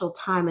special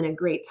time and a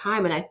great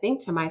time. And I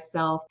think to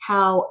myself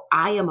how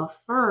I am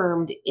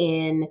affirmed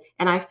in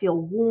and I feel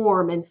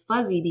warm and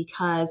fuzzy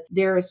because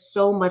there is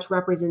so much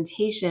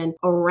representation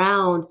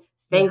around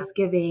Yeah.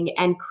 Thanksgiving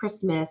and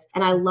Christmas.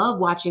 And I love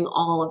watching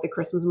all of the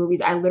Christmas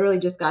movies. I literally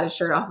just got a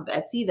shirt off of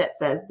Etsy that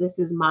says, "This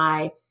is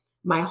my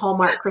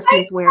Hallmark I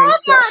Christmas wearing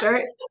saw that.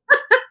 sweatshirt."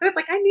 I was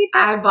like, "I need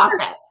that I bought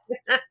that.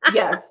 too."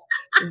 Yes.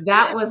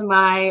 That was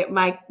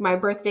my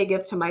birthday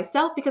gift to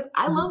myself because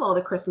I Mhm. love all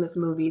the Christmas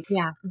movies.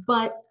 Yeah.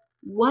 But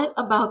what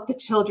about the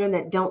children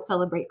that don't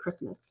celebrate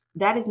Christmas?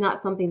 That is not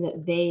something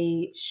that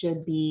they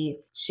should be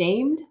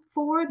shamed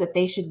for, that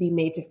they should be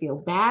made to feel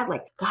bad.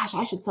 Like, gosh,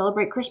 I should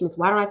celebrate Christmas.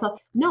 Why don't I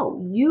celebrate?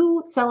 No,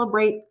 you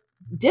celebrate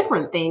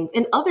different things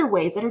in other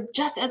ways that are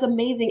just as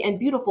amazing and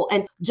beautiful.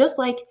 And just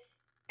like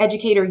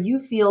educator, you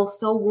feel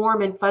so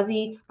warm and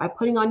fuzzy by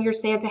putting on your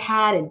Santa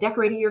hat and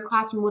decorating your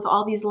classroom with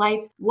all these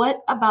lights.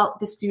 What about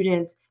the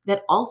students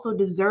that also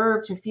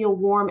deserve to feel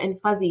warm and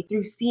fuzzy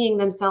through seeing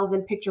themselves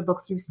in picture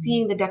books, through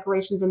seeing the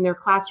decorations in their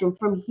classroom,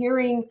 from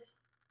hearing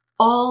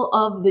all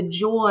of the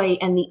joy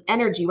and the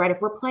energy, right? If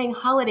we're playing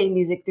holiday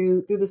music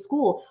through the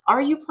school,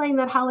 are you playing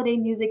that holiday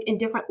music in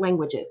different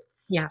languages?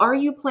 Yeah. Are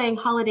you playing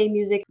holiday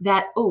music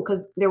that, oh,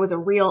 because there was a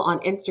reel on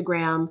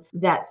Instagram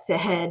that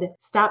said,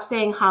 "Stop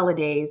saying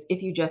holidays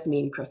if you just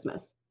mean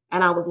Christmas."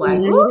 And I was like,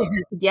 "Ooh,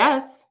 Mhm.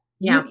 yes."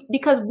 Yeah.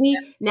 Because we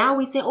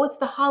say, oh, it's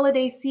the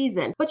holiday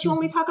season, but you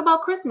only Mhm. talk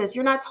about Christmas.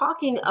 You're not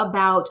talking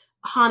about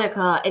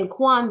Hanukkah and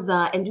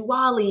Kwanzaa and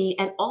Diwali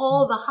and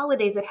all the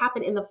holidays that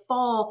happen in the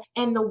fall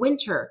and the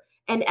winter.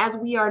 And as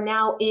we are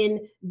now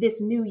in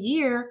this new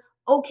year,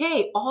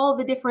 okay, all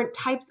the different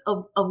types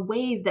of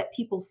ways that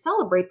people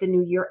celebrate the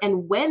new year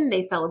and when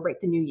they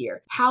celebrate the new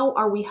year. How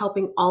are we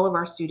helping all of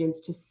our students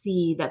to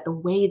see that the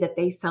way that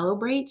they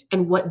celebrate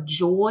and what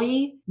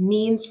joy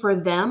means for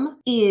them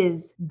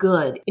is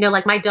good?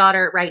 Like my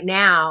daughter right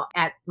now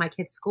at my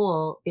kid's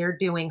school, they're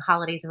doing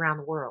holidays around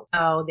the world.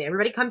 So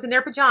everybody comes in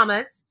their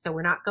pajamas. So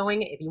we're not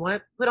going, if you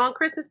want to put on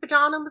Christmas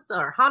pajamas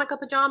or Hanukkah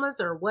pajamas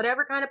or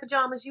whatever kind of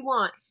pajamas you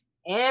want,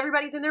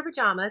 everybody's in their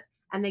pajamas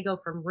and they go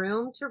from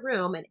room to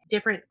room and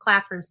different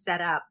classrooms set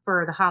up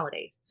for the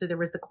holidays. So there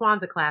was the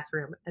Kwanzaa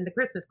classroom and the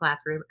Christmas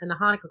classroom and the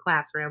Hanukkah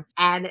classroom.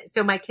 And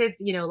so my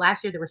kids,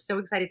 last year they were so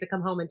excited to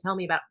come home and tell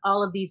me about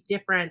all of these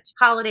different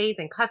holidays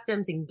and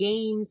customs and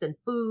games and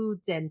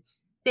foods and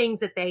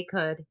things that they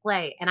could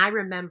play. And I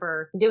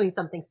remember doing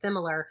something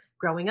similar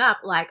growing up.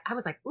 Like I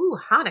was like, ooh,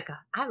 Hanukkah.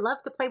 I love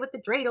to play with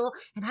the dreidel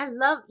and I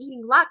love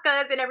eating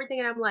latkes and everything.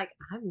 And I'm like,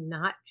 I'm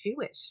not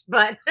Jewish,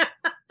 but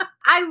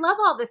I love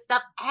all this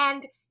stuff.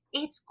 And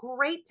it's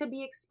great to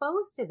be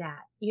exposed to that.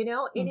 It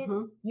is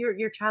Mhm.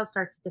 your child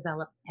starts to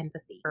develop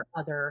empathy for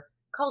other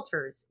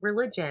cultures,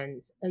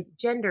 religions,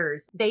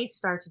 genders. They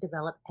start to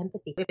develop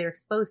empathy. If they're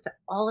exposed to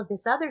all of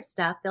this other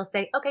stuff, they'll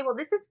say, okay, well,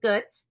 this is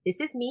good. This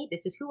is me.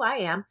 This is who I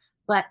am,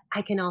 but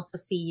I can also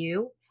see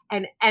you.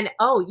 And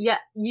oh yeah,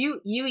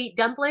 you eat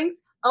dumplings.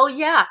 Oh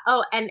yeah.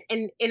 Oh, and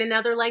in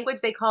another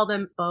language they call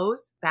them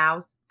bows.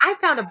 I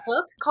found a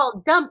book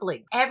called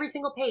Dumpling. Every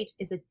single page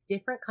is a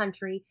different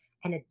country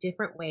and a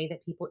different way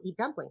that people eat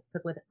dumplings.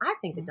 Because when I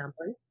think of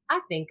dumplings,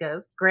 I think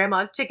of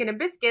grandma's chicken and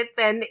biscuits,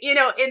 and in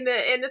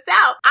the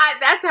South,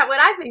 that's what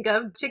I think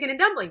of, chicken and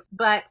dumplings.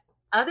 But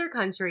other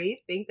countries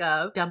think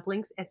of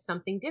dumplings as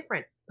something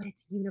different, but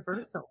it's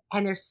universal.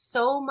 And there's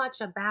so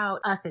much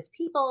about us as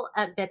people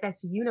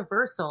that's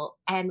universal,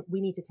 and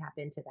we need to tap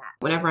into that.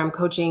 Whenever I'm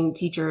coaching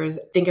teachers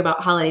think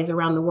about holidays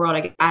around the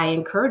world, I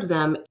encourage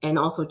them and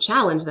also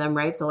challenge them,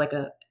 right? So like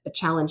a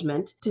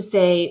challengement to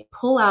say,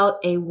 pull out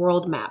a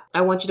world map.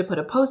 I want you to put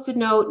a post-it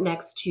note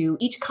next to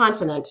each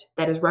continent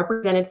that is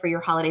represented for your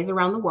holidays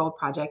around the world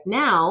project.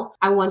 Now,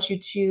 I want you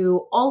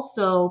to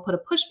also put a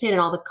push pin in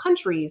all the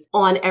countries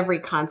on every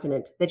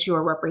continent that you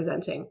are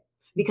representing. Mhm.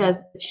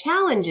 Because the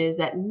challenge is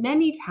that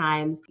many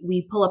times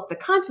we pull up the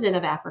continent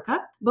of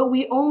Africa, but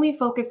we only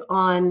focus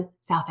on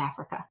South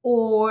Africa,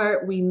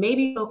 or we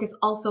maybe focus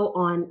also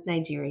on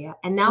Nigeria.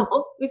 And now, Mhm.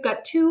 oh, we've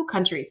got two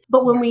countries.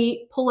 But when Yeah.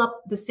 we pull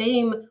up the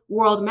same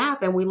world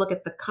map and we look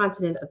at the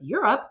continent of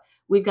Europe,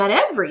 we've got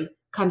every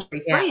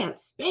country: Yeah.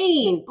 France,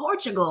 Spain,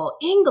 Portugal,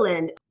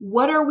 England.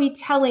 What are we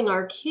telling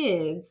our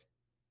kids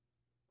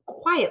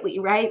quietly,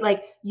 right?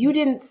 Like you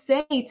didn't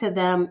say to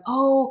them,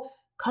 oh,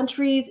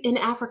 countries in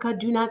Africa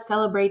do not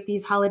celebrate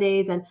these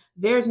holidays and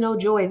there's no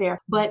joy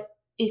there. But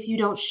if you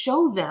don't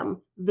show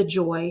them the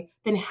joy,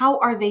 then how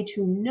are they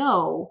to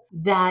know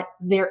that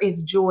there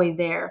is joy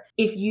there?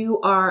 If you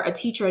are a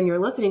teacher and you're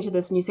listening to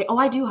this and you say, oh,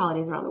 I do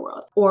holidays around the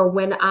world. Or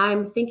when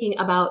I'm thinking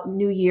about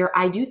New Year,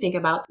 I do think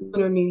about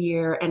Lunar New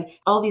Year and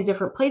all these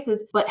different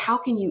places. But how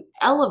can you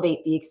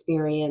elevate the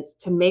experience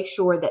to make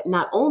sure that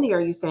not only are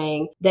you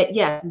saying that,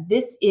 yes,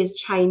 this is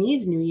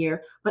Chinese New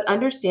Year, but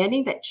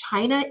understanding that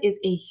China is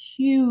a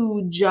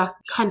huge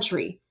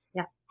country.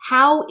 Yeah.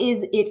 How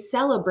is it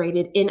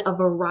celebrated in a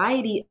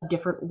variety of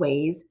different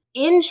ways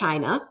in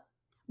China,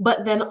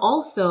 but then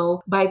also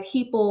by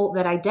people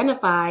that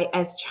identify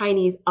as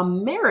Chinese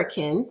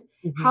Americans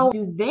Mhm. How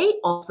do they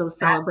also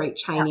celebrate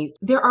Yeah. Chinese?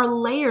 There are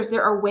layers,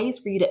 there are ways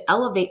for you to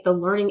elevate the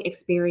learning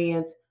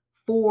experience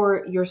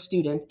for your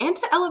students and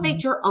to Mhm.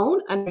 elevate your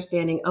own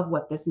understanding of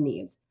what this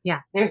means.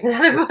 Yeah, there's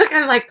another book.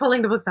 I'm like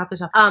pulling the books off the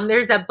shelf.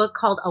 There's a book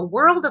called A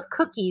World of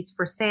Cookies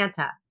for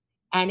Santa.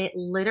 And it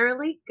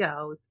literally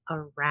goes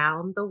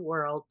around the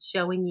world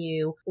showing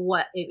you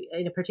what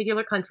in a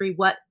particular country,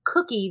 what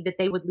cookie that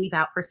they would leave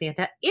out for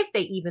Santa, if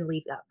they even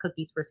leave out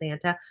cookies for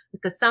Santa,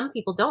 because some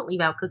people don't leave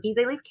out cookies,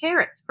 they leave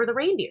carrots for the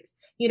reindeers,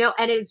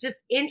 and it's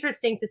just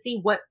interesting to see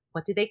what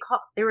do they call.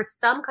 There were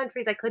some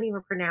countries I couldn't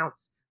even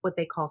pronounce what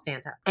they call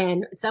Santa.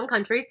 And some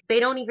countries, they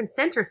don't even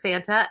center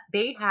Santa.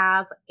 They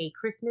have a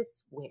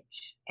Christmas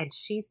witch, and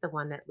she's the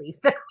one that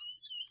leaves the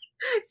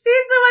she's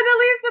the one that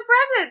leaves the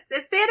presents.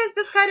 And Santa's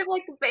just kind of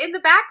like in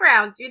the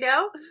background.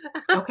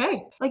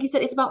 Okay. Like you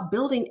said, it's about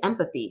building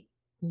empathy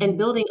and Mhm.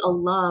 building a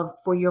love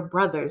for your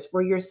brothers,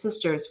 for your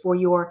sisters, for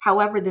your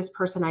however this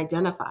person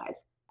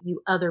identifies.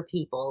 You other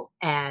people,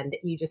 and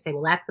you just say,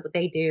 well, that's what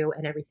they do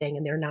and everything.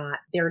 And they're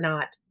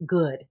not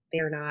good.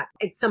 They're not,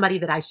 it's somebody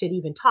that I should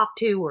even talk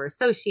to or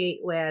associate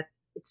with.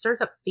 It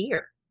stirs up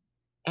fear.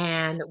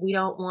 And we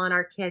don't want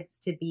our kids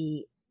to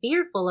be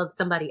fearful of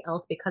somebody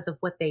else because of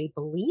what they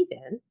believe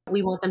in.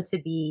 We want them to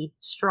be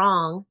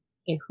strong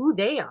in who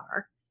they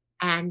are,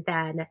 and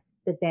then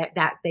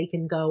that they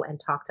can go and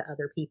talk to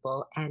other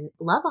people and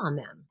love on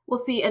them. Well,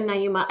 see, and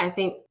Naima, I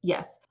think,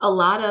 yes, a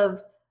lot of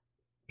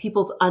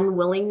people's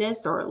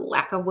unwillingness or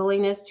lack of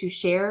willingness to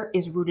share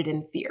is rooted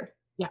in fear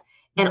Yeah.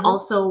 and Mhm.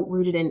 also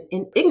rooted in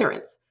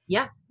ignorance,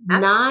 Yeah.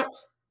 Absolutely. not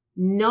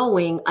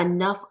knowing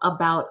enough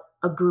about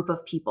a group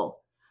of people.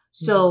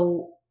 Mhm.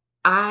 So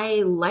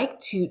I like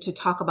to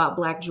talk about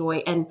Black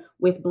joy, and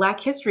with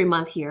Black History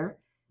Month here,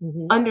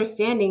 Mhm.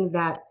 understanding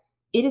that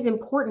it is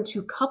important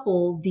to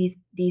couple these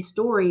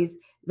stories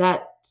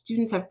that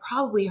students have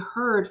probably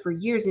heard for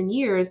years and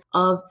years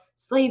of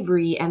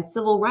slavery and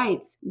civil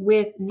rights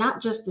with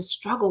not just the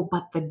struggle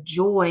but the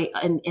joy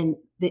and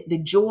the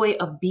joy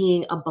of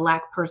being a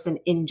Black person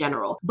in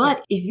general. Yeah.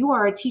 But if you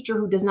are a teacher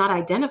who does not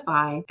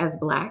identify as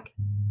Black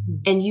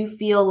Mhm. and you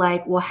feel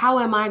like, well, how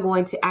am I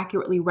going to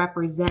accurately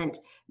represent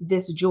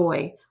this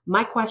joy?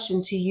 My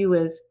question to you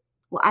is,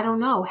 well, I don't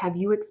know. Have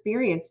you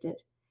experienced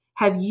it?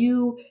 Have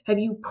you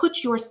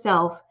put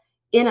yourself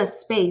in a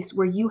space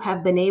where you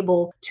have been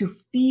able to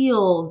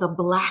feel the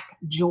Black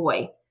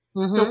joy?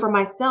 So Mhm. for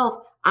myself,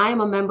 I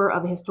am a member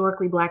of a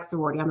historically Black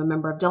sorority. I'm a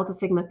member of Delta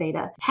Sigma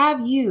Theta.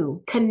 Have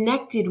you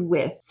connected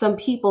with some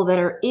people that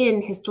are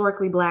in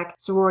historically Black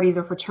sororities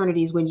or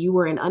fraternities when you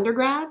were in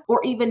undergrad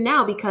or even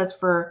now? Because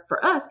for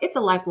us, it's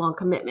a lifelong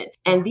commitment.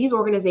 Yeah. And these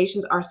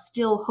organizations are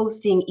still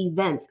hosting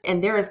events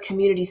and there is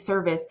community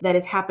service that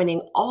is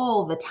happening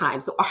all the time.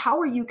 So how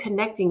are you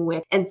connecting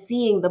with and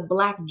seeing the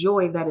Black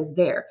joy that is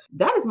there?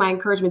 That is my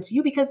encouragement to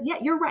you because yeah,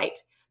 you're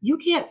right. You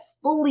can't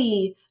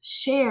fully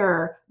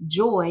share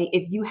joy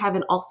if you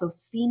haven't also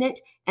seen it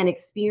and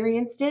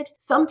experienced it.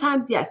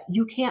 Sometimes, yes,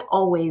 you can't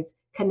always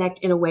connect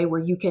in a way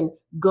where you can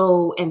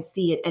go and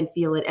see it and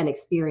feel it and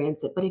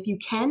experience it. But if you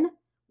can,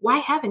 why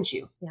haven't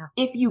you? Yeah.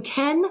 If you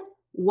can,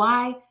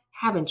 why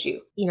haven't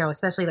you?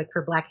 Especially like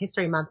for Black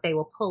History Month, they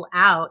will pull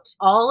out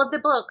all of the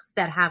books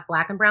that have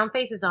Black and brown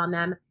faces on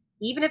them,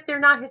 even if they're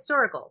not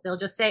historical. They'll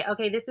just say,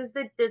 okay, this is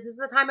the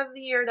time of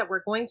the year that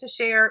we're going to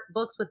share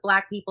books with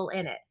Black people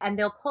in it. And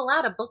they'll pull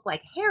out a book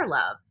like Hair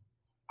Love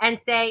and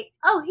say,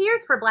 oh,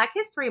 here's for Black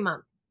History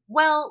Month.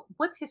 Well,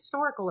 what's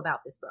historical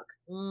about this book?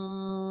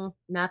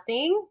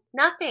 Nothing.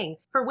 Nothing.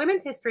 For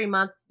Women's History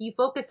Month, you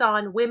focus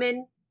on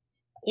women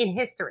in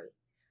history.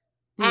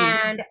 Hmm.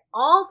 And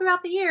all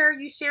throughout the year,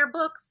 you share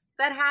books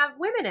that have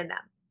women in them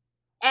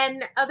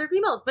and other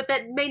females, but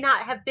that may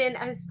not have been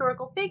a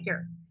historical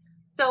figure.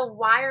 So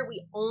why are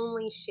we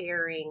only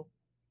sharing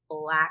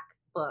Black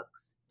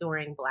books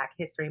during Black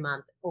History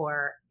Month,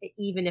 or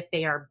even if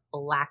they are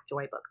Black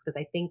joy books? Because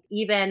I think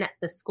even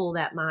the school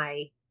that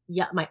my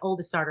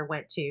oldest daughter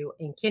went to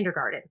in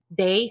kindergarten,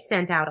 they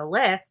sent out a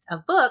list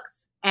of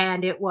books,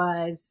 and it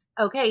was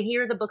okay.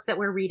 Here are the books that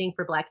we're reading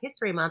for Black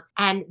History Month,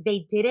 and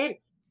they didn't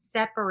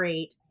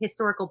separate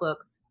historical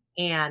books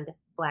and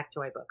Black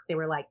joy books. They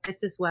were like,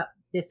 this is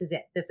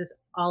it. This is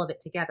all of it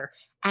together.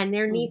 And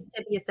there Hmm. needs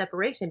to be a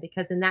separation,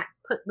 because then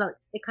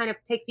it kind of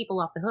takes people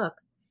off the hook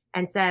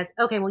and says,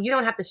 okay, well, you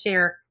don't have to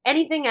share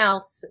anything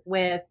else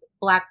with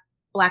black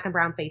and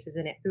brown faces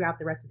in it throughout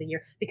the rest of the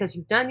year, because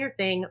you've done your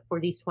thing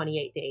for these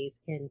 28 days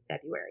in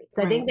February.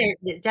 So I think Right.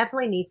 there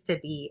definitely needs to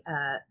be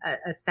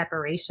a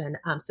separation,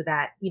 so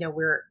that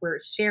we're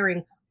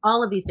sharing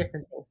all of these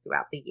different things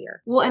throughout the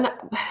year. Well,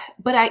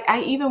 but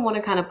I even want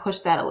to kind of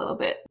push that a little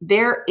bit.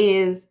 There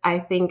is, I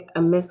think,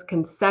 a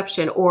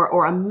misconception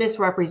or a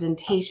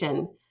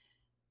misrepresentation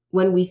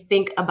when we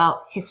think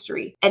about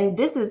history. And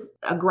this is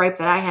a gripe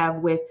that I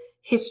have with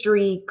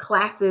history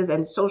classes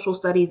and social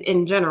studies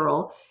in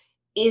general,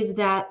 is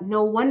that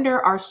no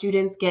wonder our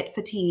students get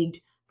fatigued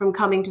from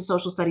coming to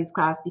social studies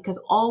class because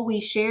all we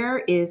share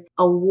is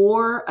a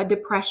war, a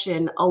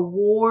depression, a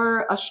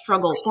war, a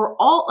struggle for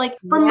all, like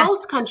for Yeah.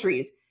 most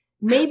countries.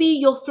 Maybe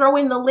you'll throw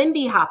in the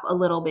Lindy Hop a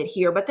little bit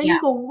here, but then Yeah.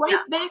 you go right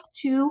Yeah. back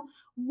to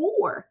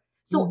war.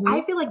 So I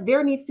Hmm. feel like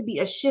there needs to be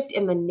a shift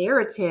in the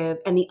narrative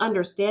and the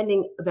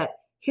understanding that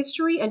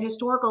history and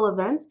historical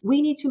events,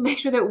 we need to make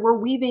sure that we're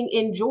weaving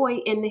in joy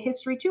in the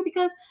history too,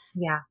 because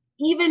Yeah.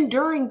 even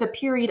during the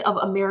period of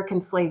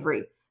American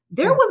slavery,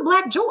 there Yeah. was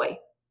Black joy.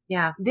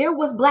 Yeah. There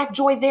was Black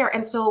joy there.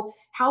 And so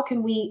how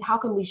can we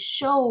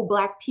show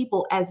Black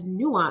people as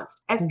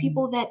nuanced, as Hmm.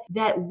 people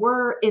that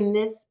were in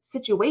this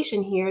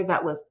situation here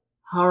that was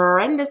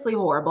horrendously Yeah.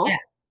 horrible,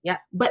 Yeah.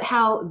 but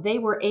how they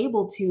were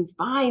able to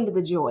find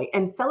the joy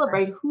and Right.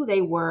 celebrate who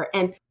they were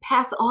and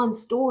pass on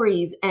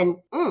stories and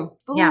Yeah.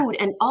 food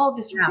and all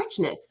this Yeah.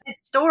 richness.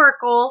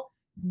 Historical,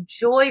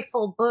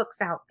 joyful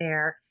books out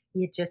there.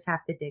 You just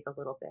have to dig a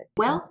little bit.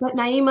 Well, but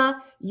Naima,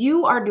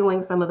 you are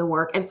doing some of the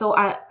work, and so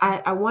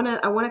I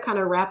wanna kind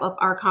of wrap up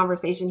our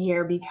conversation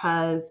here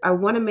because I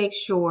want to make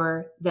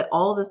sure that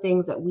all the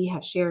things that we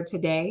have shared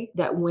today,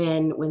 that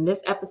when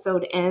this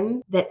episode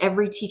ends, that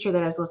every teacher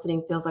that is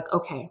listening feels like,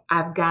 okay,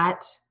 I've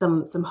got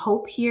some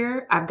hope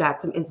here, I've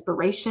got some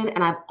inspiration,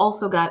 and I've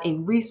also got a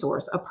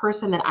resource, a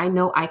person that I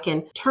know I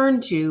can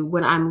turn to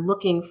when I'm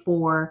looking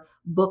for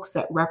books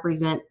that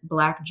represent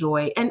Black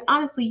joy. And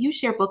honestly, you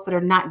share books that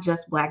are not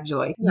just Black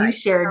joy. You Right.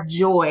 share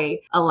joy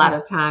a Yeah. lot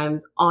of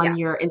times Yeah. on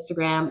your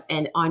Instagram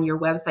and on your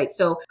website.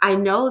 So I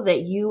know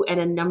that you and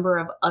a number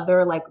of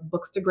other like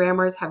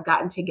bookstagrammers have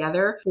gotten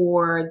together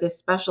for this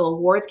special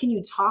awards. Can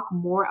you talk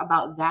more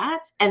about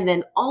that? And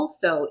then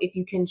also, if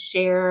you can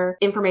share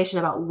information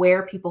about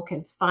where people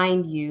can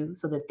find you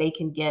so that they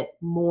can get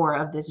more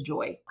of this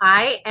joy.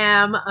 I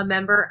am a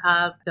member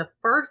of the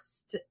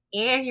first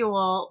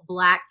annual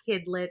Black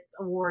Kidlets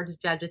Awards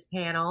Judges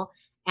Panel.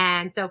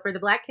 And so for the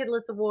Black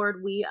Kidlets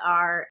Award, we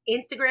are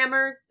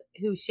Instagrammers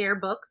who share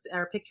books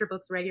or picture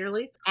books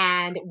regularly.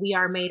 And we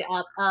are made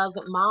up of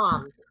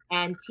moms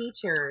and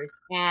teachers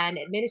and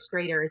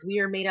administrators. We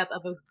are made up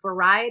of a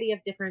variety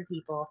of different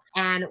people.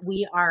 And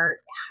we are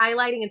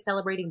highlighting and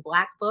celebrating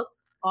Black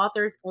books,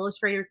 authors,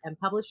 illustrators, and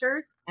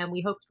publishers. And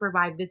we hope to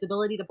provide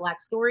visibility to Black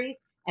stories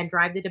and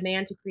drive the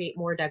demand to create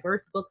more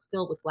diverse books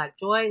filled with Black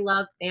joy,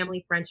 love,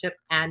 family, friendship,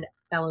 and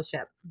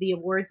fellowship. The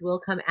awards will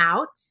come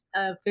out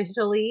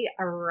officially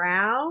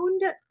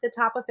around the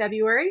top of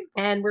February,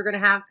 and we're going to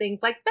have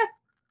things like best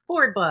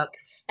board book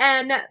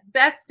and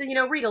best,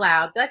 read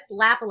aloud, best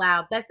laugh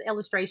aloud, best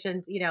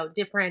illustrations,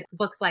 different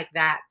books like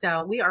that.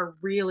 So we are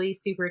really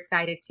super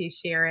excited to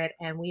share it,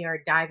 and we are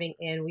diving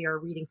in. We are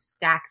reading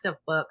stacks of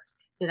books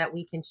so that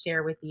we can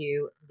share with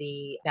you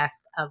the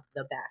best of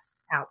the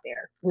best out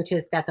there,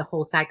 that's a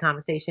whole side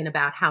conversation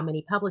about how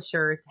many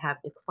publishers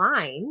have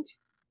declined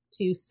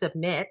to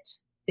submit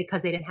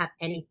because they didn't have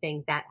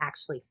anything that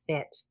actually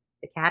fit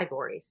the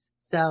categories.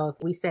 So if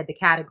we said the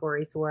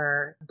categories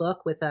were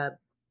book with a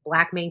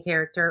Black main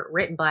character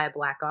written by a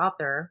Black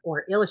author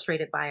or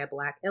illustrated by a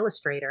Black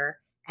illustrator,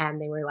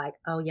 and they were like,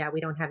 oh, yeah, we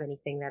don't have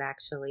anything that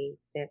actually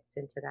fits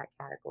into that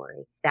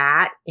category.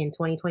 That in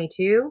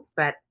 2022,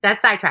 but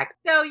that's sidetracked.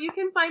 So you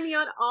can find me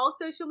on all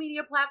social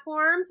media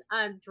platforms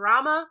on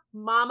Drama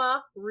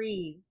Mama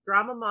Reads.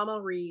 Drama Mama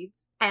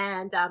Reads.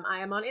 And I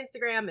am on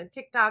Instagram and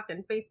TikTok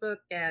and Facebook.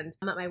 And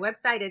my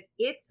website is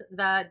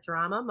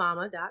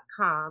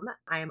itsthedramamama.com.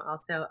 I am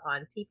also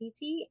on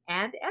TPT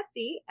and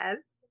Etsy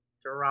as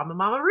Drama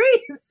Mama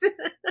Reads.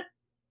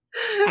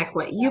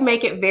 Excellent. You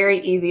make it very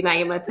easy,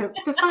 Naima, to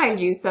find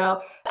you.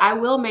 So I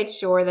will make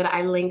sure that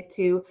I link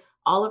to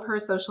all of her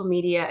social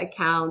media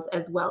accounts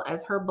as well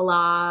as her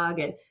blog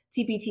and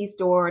TPT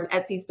store and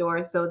Etsy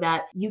store so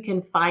that you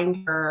can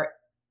find her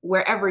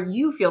wherever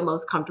you feel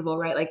most comfortable,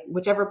 right? Like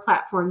whichever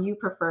platform you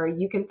prefer,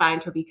 you can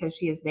find her because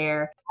she is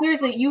there.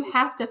 Seriously, you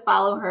have to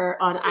follow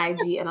her on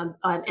IG and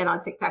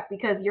on TikTok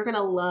because you're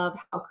gonna love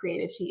how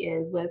creative she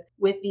is with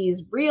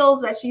these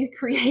reels that she's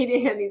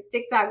creating and these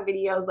TikTok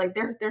videos. Like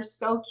they're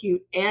so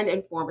cute and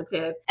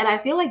informative. And I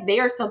feel like they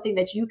are something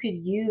that you could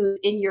use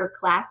in your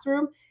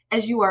classroom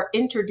as you are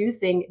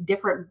introducing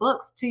different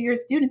books to your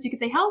students. You can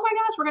say, oh my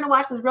gosh, we're gonna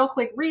watch this real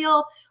quick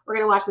reel. We're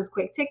going to watch this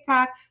quick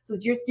TikTok so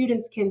that your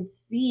students can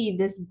see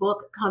this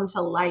book come to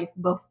life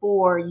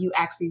before you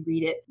actually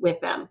read it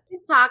with them.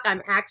 TikTok,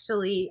 I'm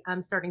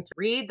starting to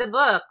read the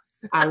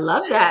books. I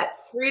love that.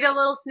 Read a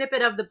little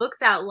snippet of the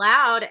books out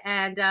loud,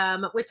 and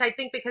which I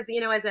think because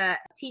as a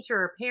teacher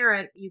or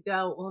parent, you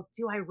go, well,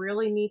 do I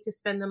really need to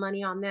spend the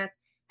money on this?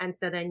 And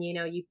so then,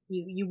 you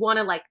want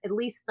to like at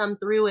least thumb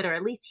through it or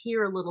at least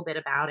hear a little bit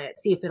about it,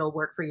 see if it'll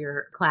work for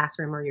your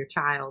classroom or your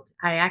child.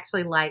 I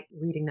actually like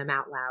reading them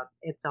out loud.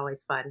 It's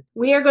always fun.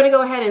 We are going to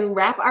go ahead and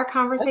wrap our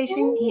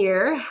conversation Okay.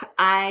 here.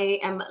 I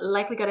am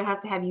likely going to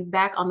have you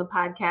back on the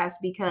podcast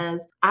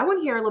because I want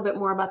to hear a little bit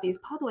more about these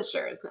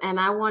publishers. And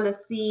I want to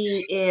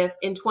see if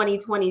in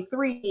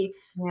 2023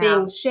 Yeah.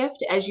 things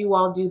shift as you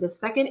all do the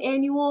second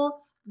annual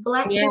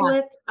Black Yeah.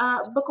 Piglet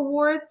Book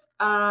Awards.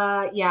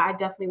 Yeah, I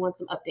definitely want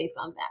some updates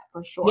on that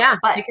for Yeah, sure.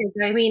 But because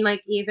I mean,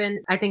 like,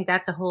 even I think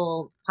that's a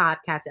whole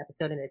podcast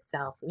episode in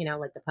itself,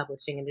 like the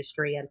publishing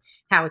industry and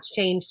how it's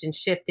changed and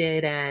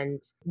shifted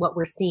and what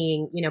we're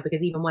seeing,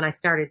 because even when I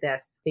started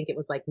this, I think it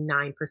was like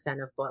 9%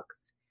 of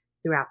books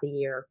throughout the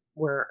year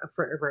were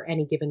for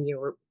any given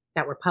year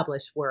that were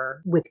published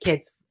were with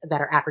kids that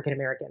are African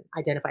American,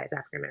 identify as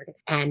African American.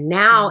 And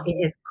now it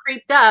Mhm. is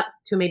creeped up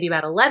to maybe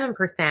about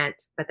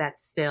 11%, but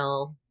that's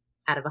still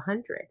out of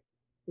 100,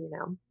 you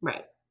know?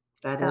 Right.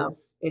 That So,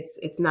 is,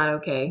 it's not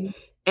okay.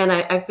 And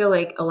I feel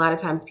like a lot of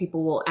times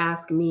people will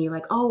ask me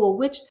like, oh, well,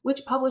 which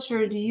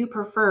publisher do you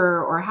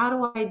prefer? Or how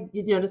do I,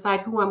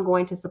 decide who I'm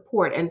going to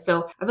support? And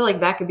so I feel like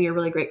that could be a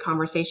really great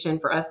conversation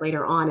for us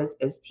later on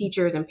as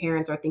teachers and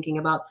parents are thinking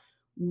about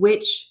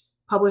which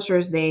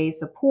publishers they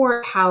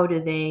support, how do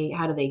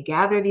they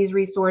gather these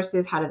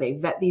resources, how do they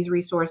vet these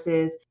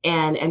resources,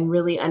 and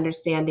really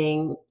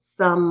understanding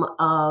some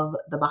of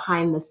the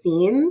behind the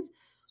scenes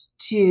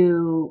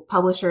to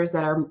publishers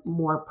that are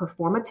more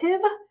performative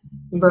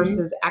mhm.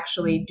 versus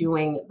actually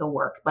doing the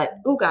work. But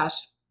oh gosh,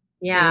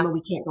 Yeah. Naima,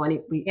 we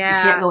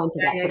Yeah. can't go into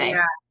that Yeah, yeah, today.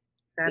 yeah.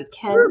 We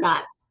That's woo.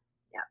 cannot.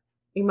 Yeah.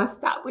 We must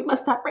stop. We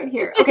must stop right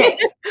here. Okay.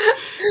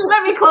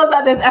 Let me close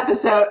out this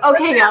episode.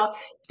 Okay, y'all.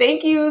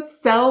 Thank you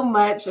so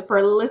much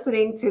for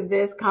listening to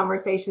this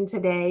conversation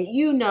today.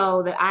 You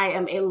know that I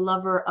am a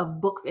lover of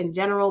books in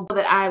general,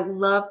 that I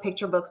love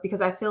picture books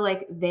because I feel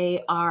like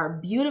they are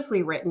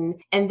beautifully written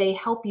and they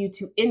help you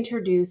to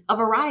introduce a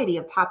variety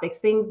of topics,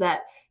 things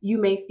that you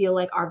may feel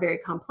like are very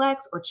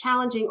complex or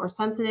challenging or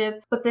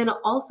sensitive, but then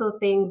also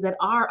things that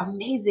are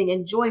amazing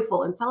and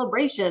joyful and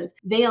celebrations.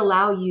 They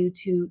allow you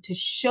to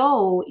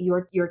show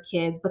your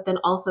kids, but then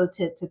also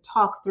to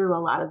talk through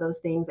a lot of those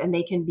things, and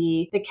they can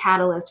be the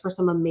catalyst for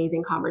some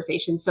amazing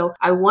conversations. So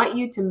I want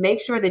you to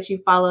make sure that you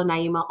follow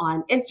Naima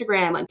on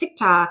Instagram, on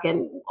TikTok,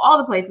 and all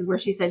the places where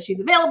she says she's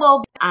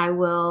available. I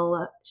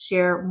will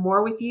share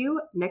more with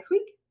you next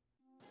week.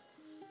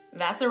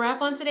 That's a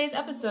wrap on today's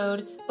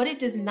episode, but it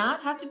does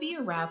not have to be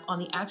a wrap on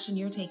the action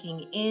you're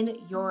taking in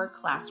your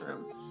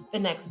classroom. The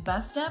next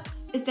best step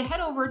is to head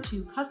over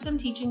to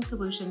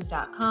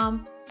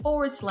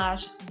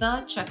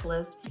customteachingsolutions.com/the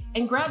checklist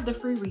and grab the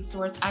free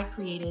resource I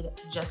created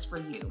just for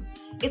you.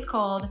 It's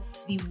called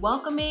the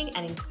Welcoming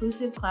and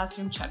Inclusive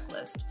Classroom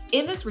Checklist.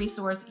 In this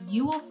resource,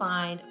 you will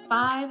find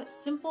 5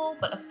 simple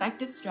but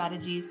effective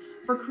strategies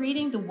for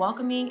creating the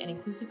welcoming and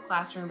inclusive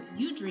classroom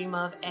you dream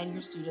of and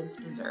your students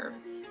deserve.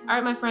 All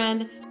right, my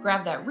friend,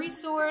 grab that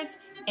resource,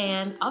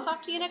 and I'll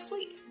talk to you next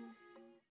week.